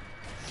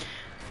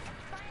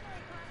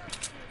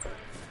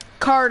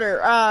 Carter,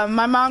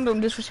 my mom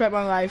don't disrespect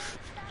my life.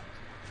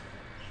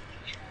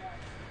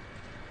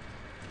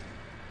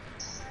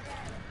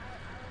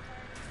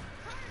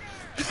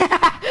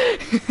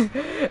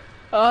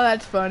 Oh,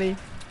 that's funny.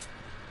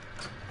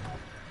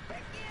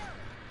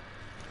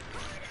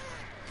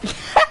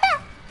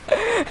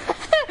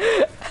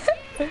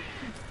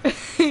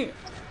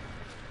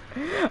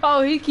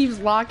 Oh, he keeps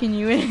locking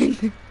you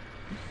in.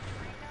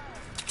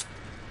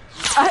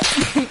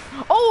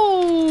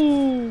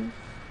 Oh!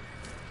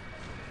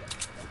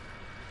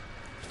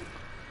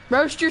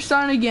 Roast your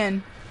son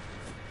again.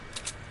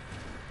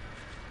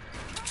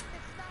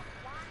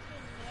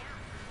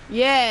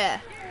 Yeah.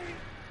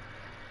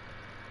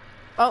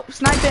 Oh,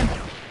 snipe him.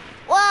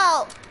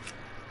 Whoa!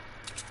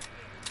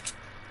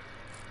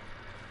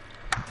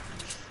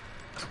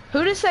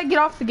 Who just said get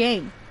off the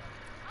game?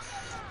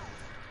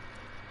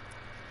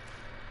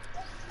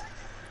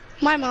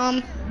 My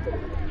mom.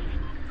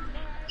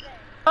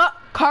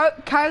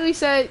 Kylie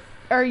said,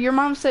 or your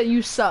mom said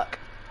you suck.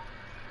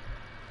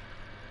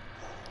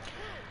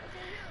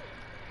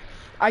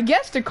 I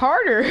guess to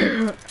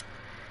Carter.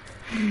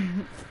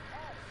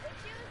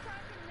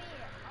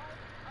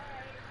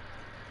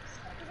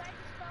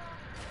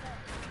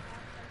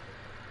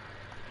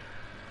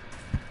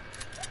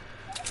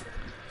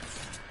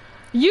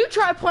 You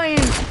try playing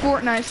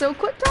Fortnite, so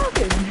quit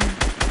talking.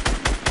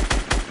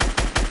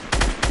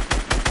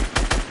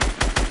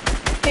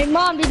 Hey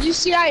mom, did you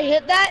see I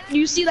hit that?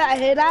 You see that I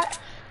hit that?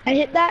 I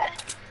hit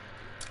that?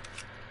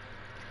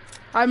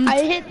 I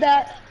hit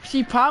that.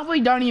 She probably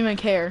don't even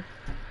care.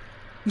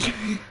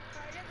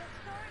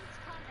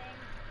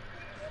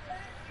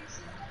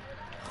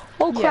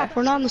 Oh crap, Yeah.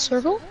 we're not in the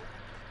circle?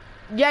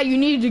 Yeah, you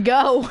need to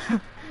go.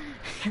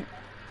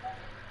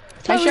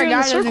 Make sure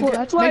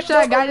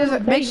that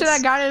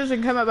guy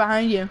doesn't come up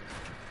behind you.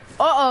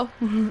 Uh-oh.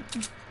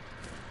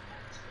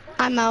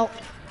 I'm out.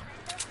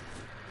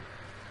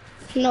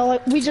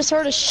 No, we just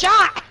heard a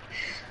shot.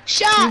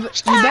 Shot. You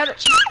Shot. better-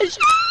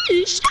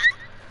 Shot.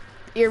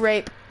 Ear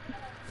rape.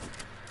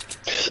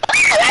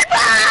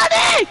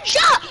 Everybody!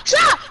 Shot!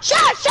 Shot!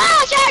 Shot!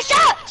 Shot! Shot!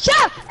 Shot!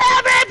 Shot!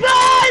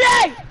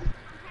 Everybody!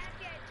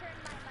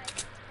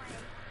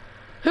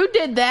 Who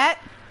did that?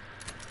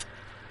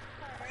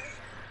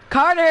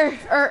 Carter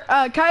or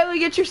Kylie,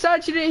 get your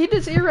son. He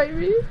just ear raped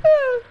me.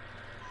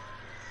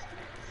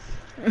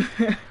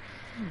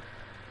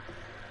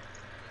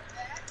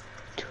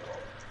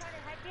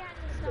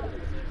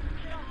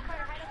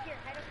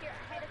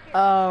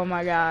 Oh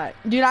my god,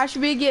 dude! I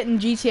should be getting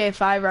GTA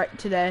 5 right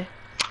today.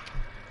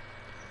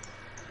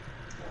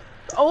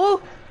 Oh,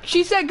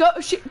 she said go.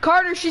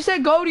 Carter, she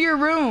said go to your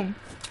room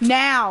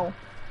now.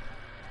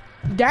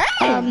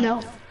 Dang.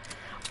 No.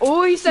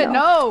 Oh, he said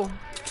no.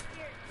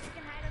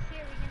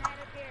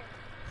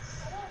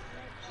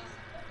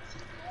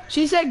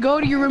 She said go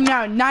to your room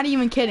now. Not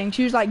even kidding.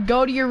 She was like,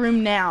 go to your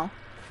room now.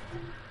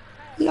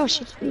 No,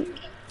 she didn't.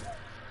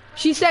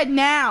 She said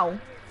now.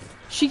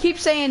 She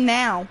keeps saying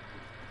now.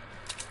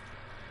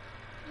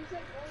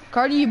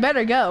 Carter, you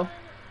better go.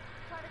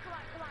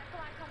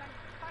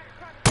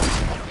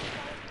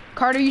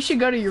 Carter, you should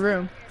go to your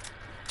room.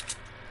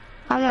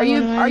 Are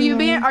you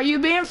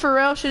being for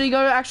real? Should he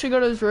actually go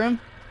to his room?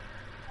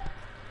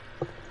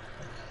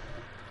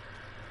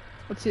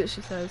 Let's see what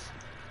she says.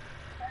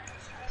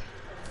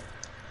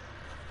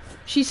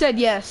 She said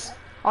yes,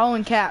 all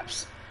in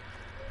caps.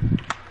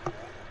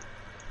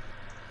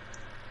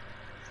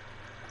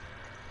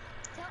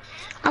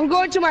 I'm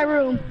going to my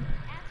room.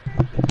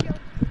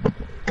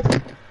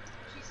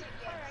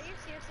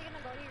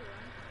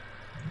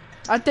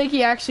 I think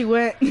he actually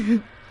went.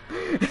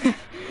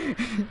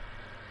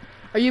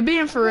 Are you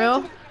being for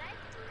real?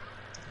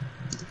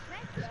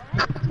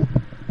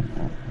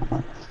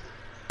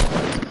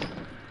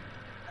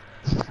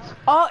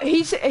 Oh,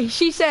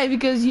 she said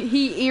because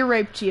he ear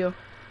raped you.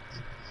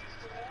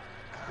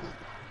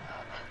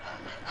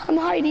 I'm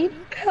hiding.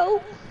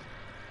 Help.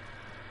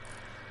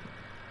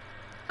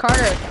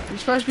 Carter, you're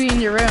supposed to be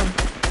in your room. I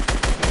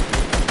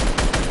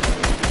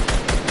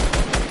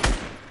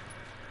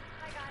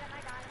got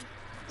him.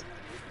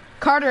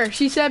 Carter,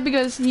 she said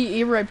because he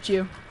ear raped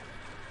you.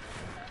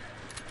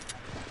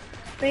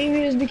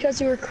 Maybe it was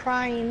because you were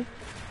crying.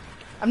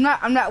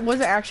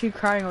 Wasn't actually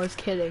crying, I was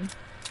kidding.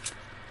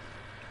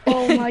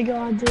 Oh my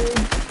god, dude.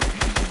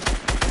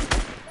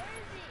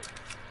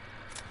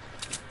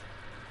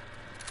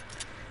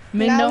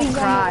 Men Now don't he's on the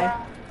cry.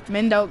 ground.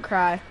 Men don't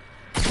cry.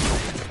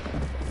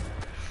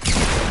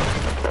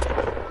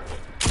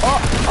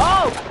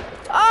 Oh!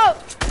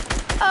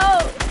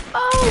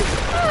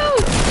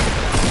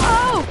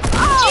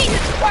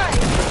 Jesus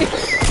Christ!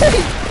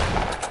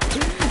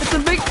 It's a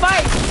big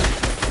fight.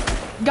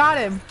 Got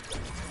him.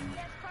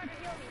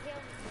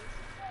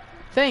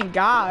 Thank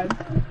God.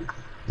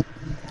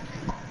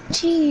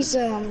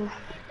 Jesus.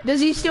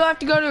 Does he still have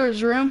to go to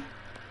his room?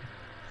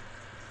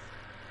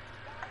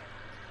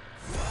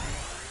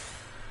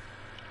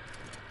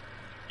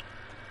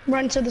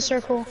 Run to the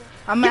circle.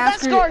 I'm Get that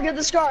asking. scar, get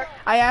the scar.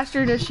 I asked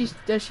her, do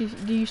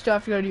you still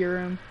have to go to your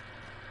room?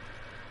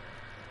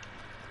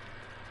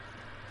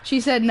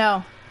 She said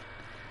no.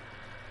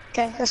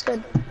 Okay, that's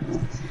good.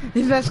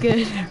 That's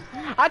good.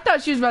 I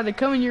thought she was about to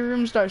come in your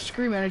room and start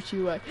screaming at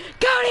you like,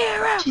 go to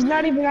your room! She's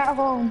not even at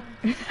home.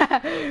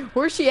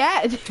 Where's she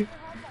at?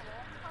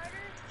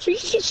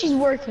 She's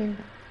working.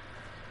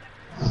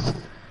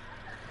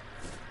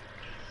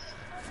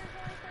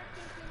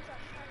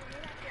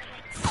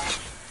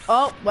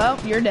 Oh, well,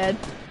 you're dead.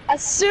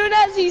 As soon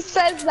as he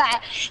says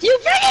that, you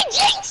freaking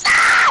jinx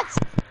us!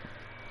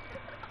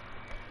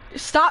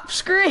 Stop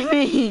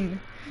screaming!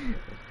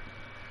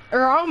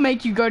 Or I'll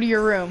make you go to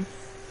your room.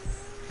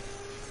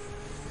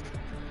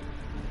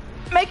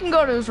 Make him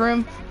go to his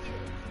room.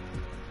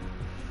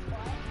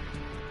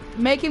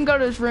 Make him go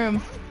to his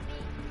room.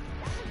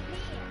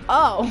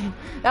 Oh,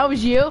 that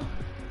was you?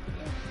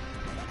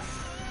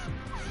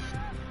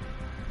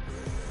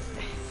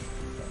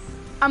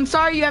 I'm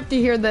sorry you have to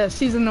hear this.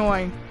 He's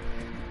annoying.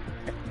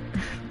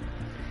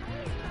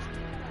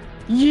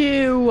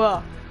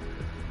 You.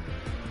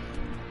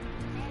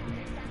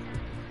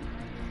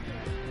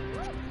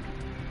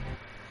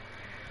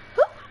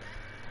 Who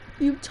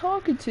you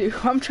talking to?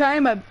 I'm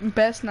trying my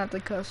best not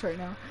to cuss right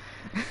now.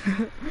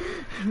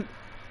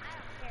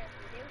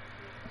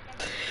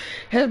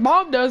 His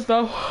mom does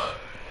though.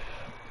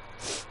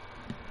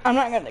 I'm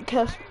not gonna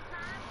cuss.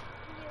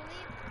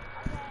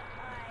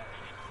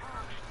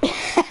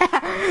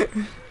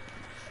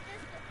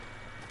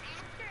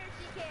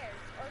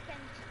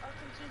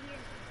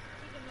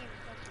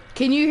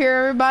 Can you hear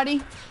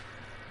everybody?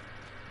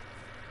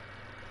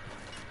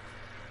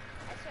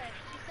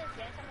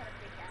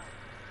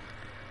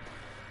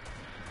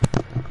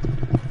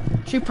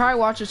 She probably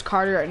watches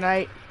Carter at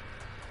night.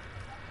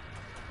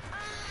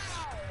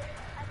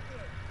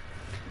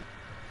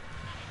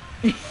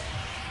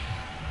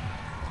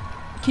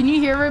 Can you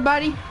hear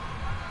everybody?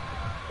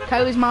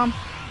 Kylie's mom.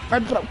 Or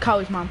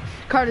Kylie's mom.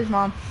 Carter's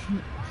mom.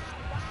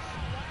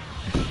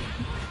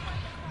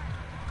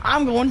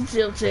 I'm going to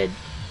Tilted.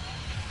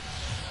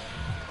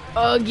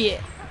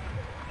 Yeah.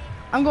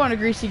 I'm going to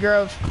Greasy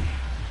Grove.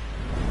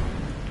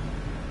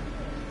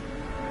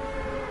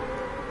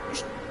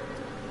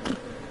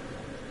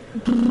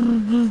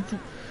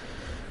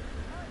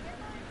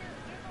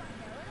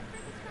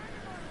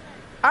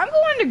 I'm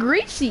going to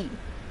Greasy.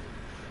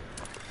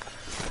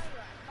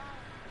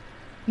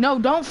 No,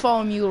 don't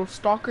follow me, you little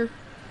stalker.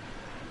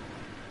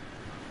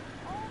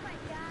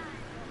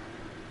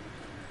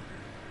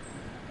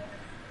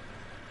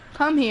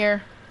 Come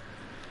here.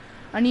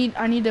 I need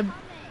to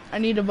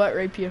butt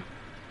rape you.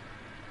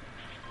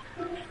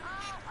 Oh, I'm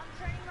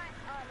turning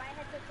my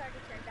headset's already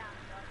turned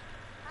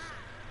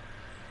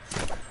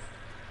down.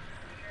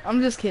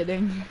 I'm just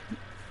kidding.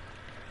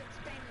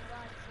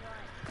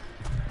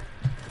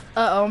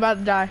 Uh-oh, I'm about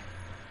to die.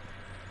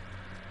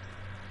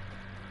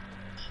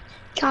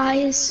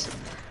 Guys,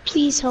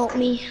 please help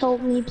me,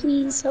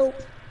 please help.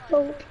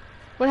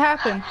 What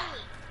happened?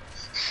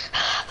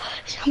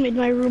 I'm in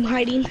my room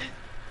hiding.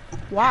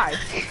 Why?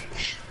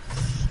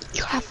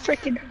 God,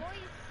 freaking.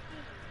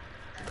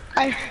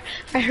 I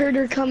heard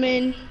her come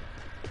in.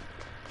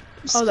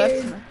 Oh, that's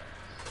Scared. nice.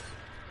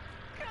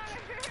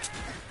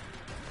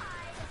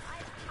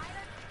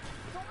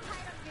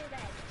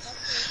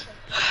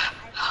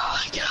 Oh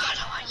my god,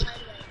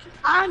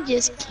 I'm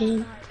just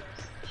kidding.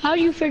 How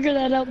do you figure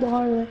that out the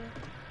hard way?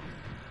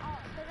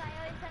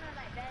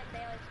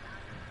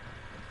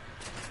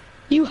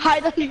 You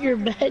hide under your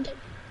bed?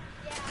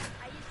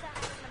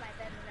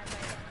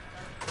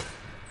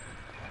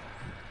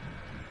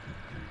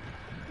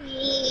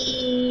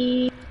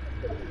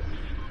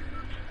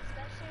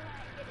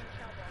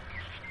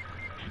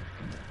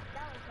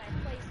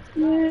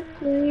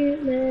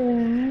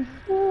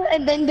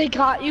 And then they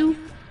caught you?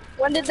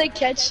 When did they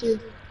catch you?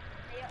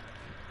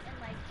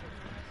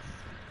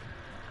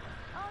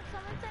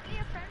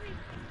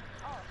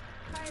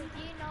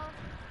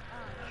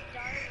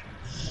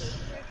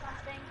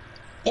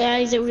 Yeah,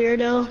 he's a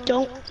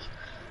weirdo.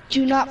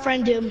 Do not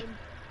friend him.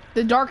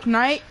 The Dark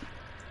Knight?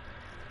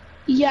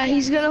 Yeah,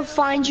 he's gonna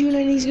find you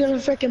and he's gonna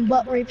freaking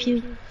butt rape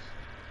you.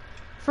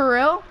 For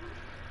real?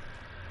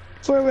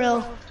 For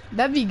real.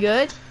 That'd be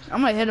good.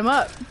 I'm gonna hit him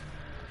up.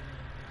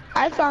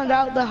 I found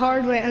out the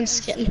hard way, I'm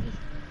just kidding.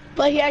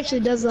 But he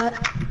actually does that.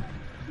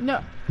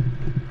 No.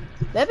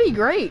 That'd be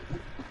great.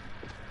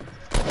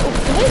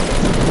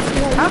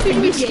 What? How could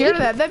you be you scared of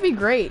gay? that? That'd be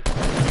great.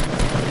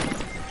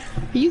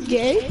 Are you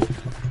gay?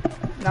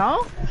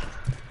 No?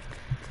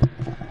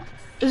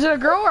 Is it a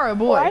girl or a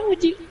boy? Why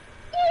would you?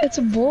 It's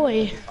a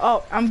boy.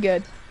 Oh, I'm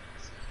good.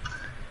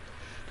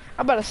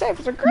 I'm about to say if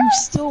it's a girl. You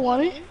still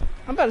want it?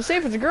 I'm about to say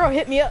if it's a girl,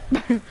 hit me up.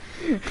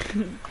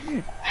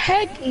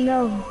 Heck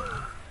no.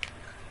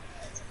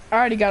 I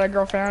already got a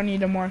girlfriend. I don't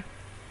need no more.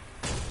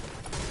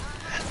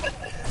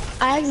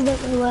 I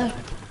accidentally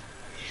left.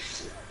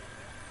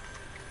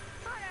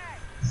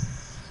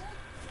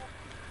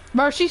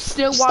 Bro, she's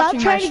still Stop watching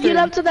my trying stream. to get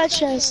up to that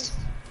chest.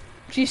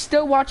 She's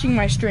still watching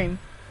my stream.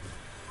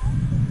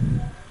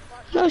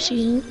 No,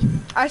 she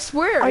isn't. I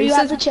swear. Are it you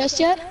says- at the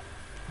chest yet?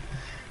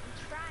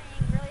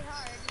 Trying really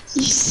hard.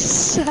 You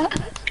suck.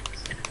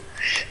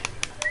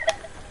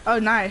 Oh,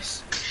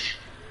 nice.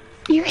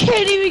 You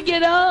can't even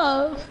get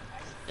up.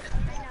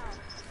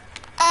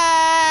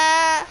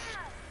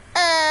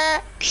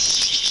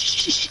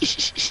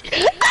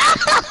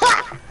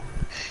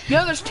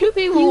 Yo, there's two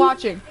people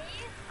watching.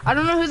 I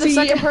don't know who the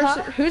second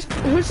Yeah. person.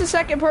 Who's the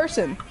second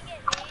person?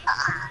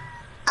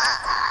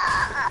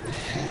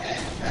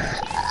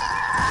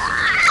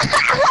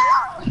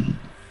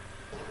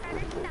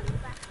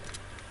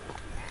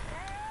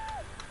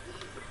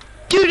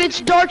 Dude,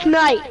 it's Dark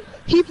Knight.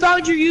 He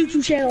found your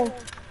YouTube channel.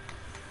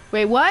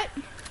 Wait, what?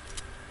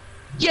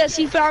 Yes,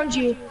 he found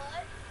you.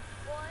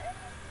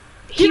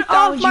 Get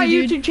off my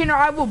dude. YouTube channel,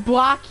 I will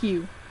block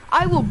you.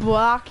 I will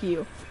block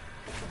you.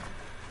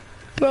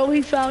 Bro,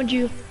 he found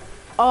you.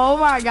 Oh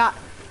my god.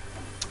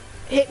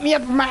 Hit me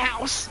up in my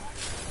house.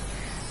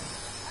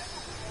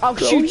 I'll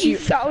Bro, shoot he you.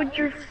 found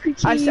your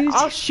freaking I said, YouTube.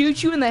 I'll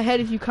shoot you in the head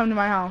if you come to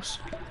my house.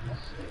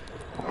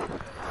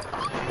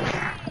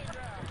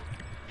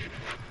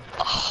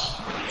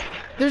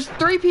 There's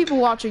 3 people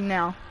watching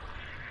now.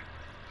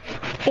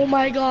 Oh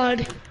my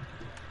god.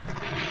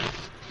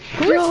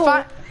 Who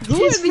Bro, is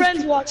who his are these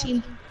friend's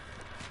watching.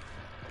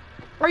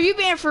 Are you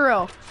being for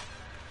real?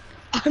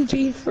 I'm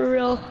being for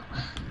real.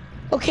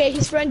 Okay,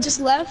 his friend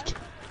just left.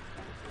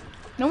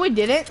 No, we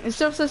didn't. It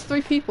still says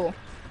 3 people.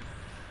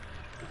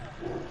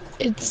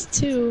 It's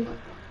 2.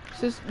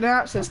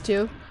 Now it says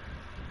 2.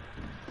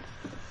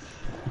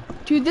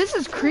 Dude, this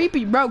is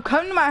creepy, bro.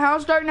 Come to my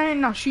house, Dark Knight,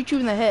 and I'll shoot you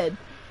in the head.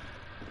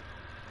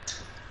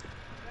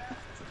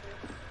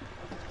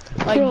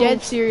 Like, Bro.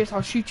 dead serious,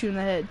 I'll shoot you in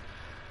the head.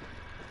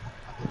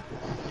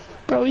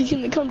 Bro, he's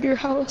gonna come to your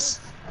house.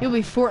 You'll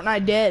be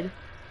Fortnite dead.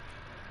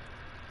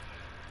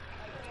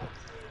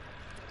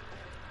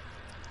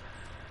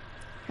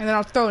 And then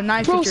I'll throw a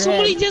knife Bro, at your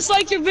somebody head.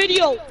 disliked your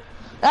video.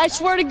 I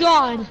swear to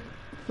God.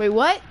 Wait,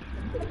 what?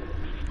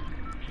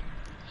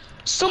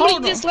 Somebody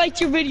Hold on. disliked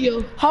your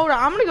video. Hold on,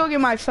 I'm gonna go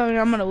get my phone and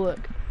I'm gonna look.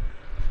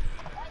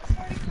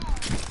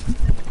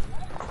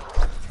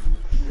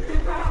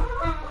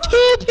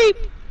 Two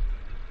people.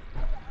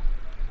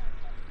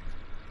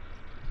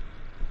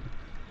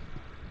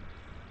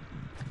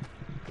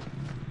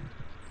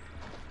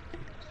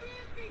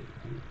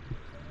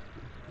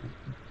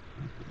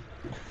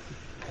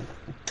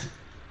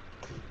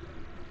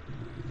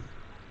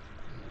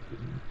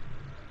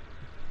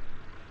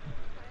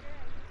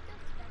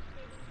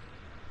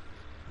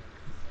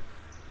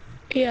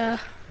 Yeah.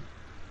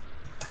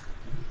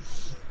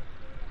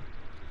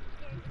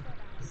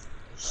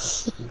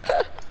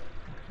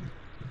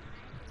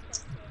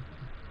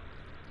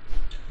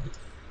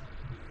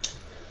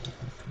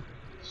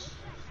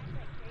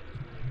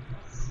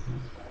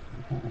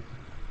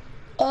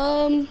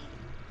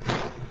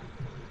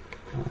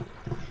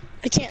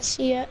 I can't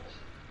see it.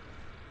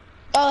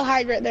 Oh,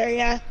 hide right there,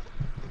 yeah.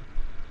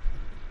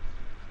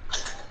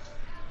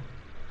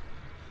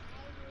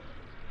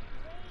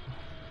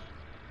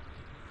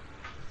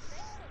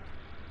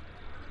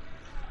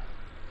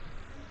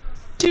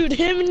 Dude,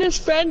 him and his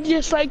friend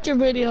just liked your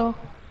video.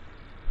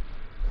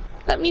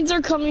 That means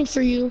they're coming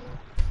for you.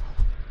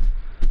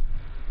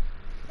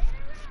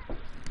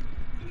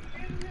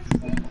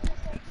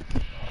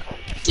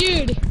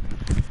 Dude,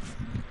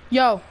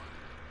 Yo,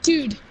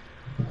 dude.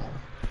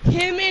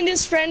 Him and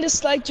his friend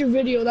just liked your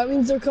video. That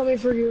means they're coming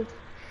for you.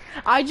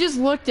 I just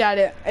looked at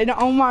it and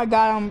oh my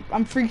god,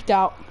 I'm freaked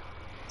out.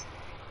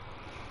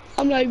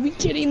 I'm not even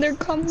kidding. They're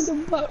coming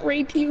to butt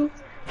rape you.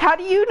 How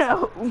do you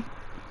know?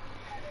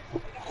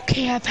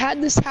 Okay, I've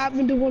had this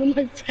happen to one of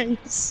my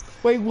friends.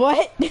 Wait,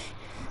 what?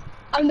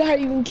 I'm not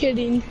even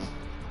kidding.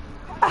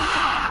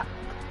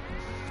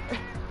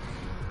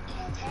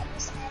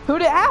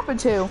 Who'd it happen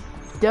to?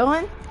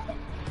 Dylan?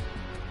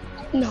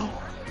 No.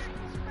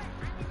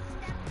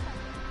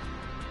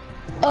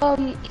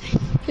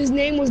 His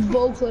name was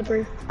Bow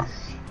Clipper.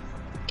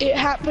 It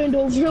happened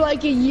over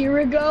like a year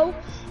ago,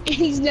 and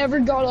he's never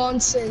got on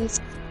since.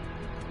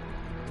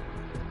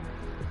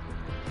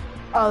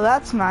 Oh,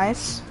 that's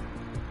nice.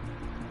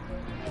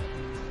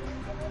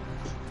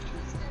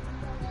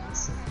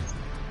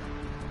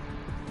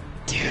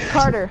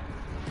 Carter.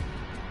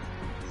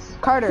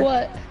 Carter.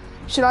 What?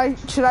 Should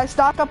I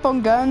stock up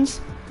on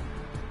guns?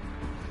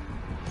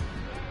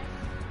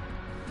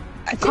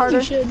 I think Carter?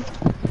 you should.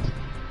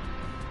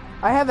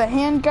 I have a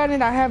handgun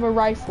and I have a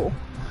rifle.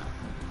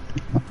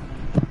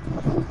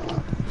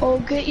 Oh,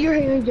 get your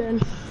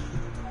handgun.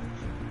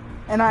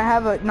 And I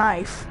have a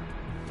knife.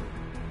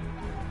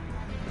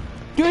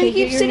 Dude, Okay, he get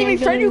keeps your sending me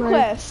handgun friend and knife.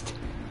 request.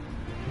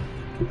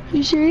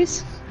 You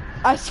serious?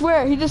 I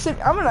swear, he just said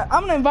I'm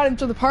gonna invite him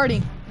to the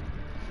party.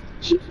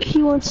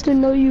 He wants to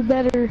know you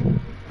better.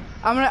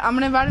 I'm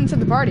gonna invite him to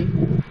the party.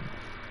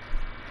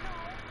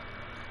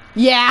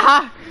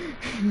 Yeah.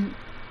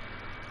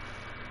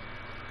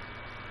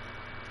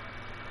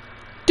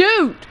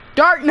 Dude,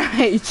 Dark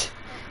Knight,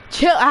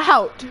 chill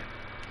out. Oh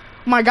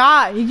my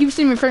God, he keeps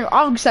sending me friend.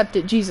 I'll accept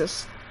it,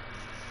 Jesus.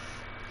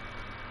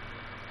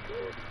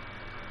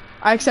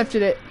 I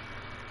accepted it.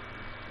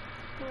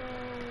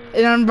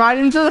 And I'm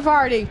inviting him to the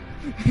party.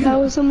 That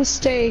was a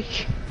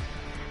mistake.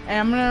 And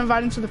I'm gonna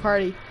invite him to the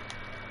party.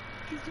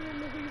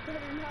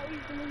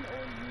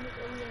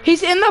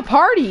 He's in the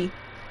party.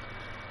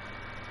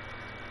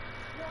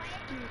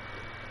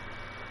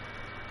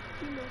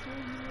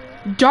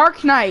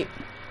 Dark Knight.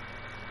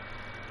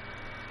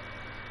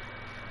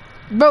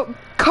 Bro,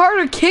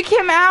 Carter, kick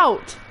him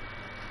out.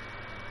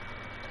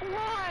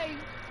 Why?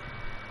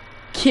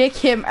 Kick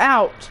him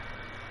out.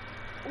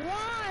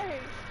 Why?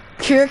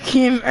 Kick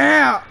him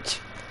out.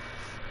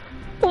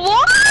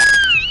 Why?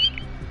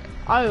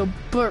 I will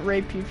butt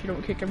rape you if you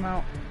don't kick him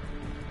out.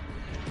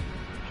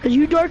 Are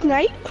you Dark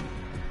Knight?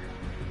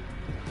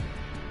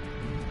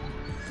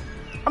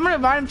 I'm gonna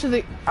invite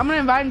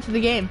him to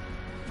the game.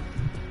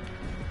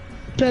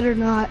 Better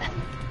not.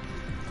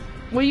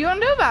 What are you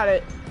gonna do about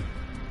it?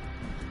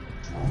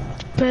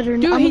 Better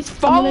not. Dude,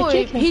 I'm gonna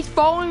kick him. he's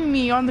following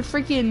me on the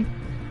freaking.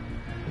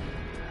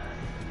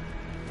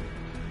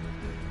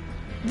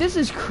 This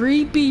is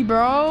creepy,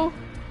 bro.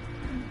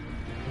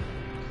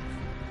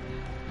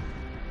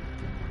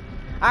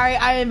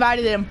 Alright, I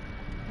invited him.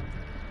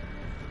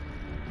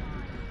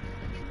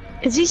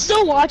 Is he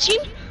still watching?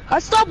 I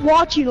stopped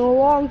watching a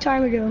long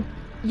time ago.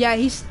 Yeah,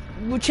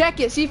 we'll check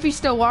it, see if he's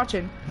still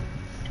watching.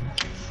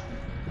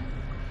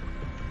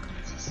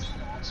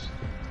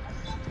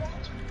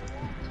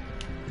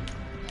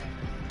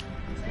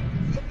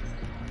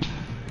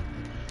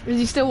 Is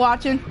he still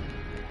watching?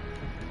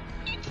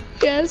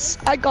 Yes,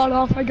 I got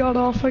off.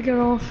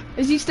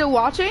 Is he still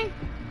watching?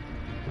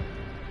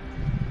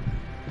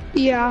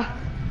 Yeah.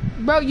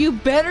 Bro, you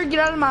better get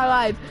out of my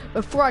life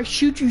before I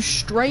shoot you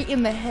straight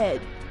in the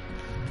head.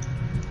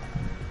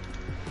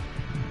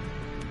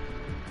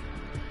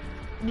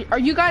 Are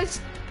you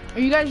guys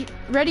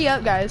ready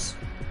up, guys?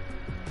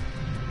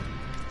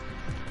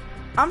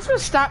 I'm just gonna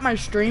stop my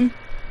stream.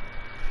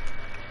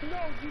 No,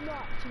 do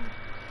not.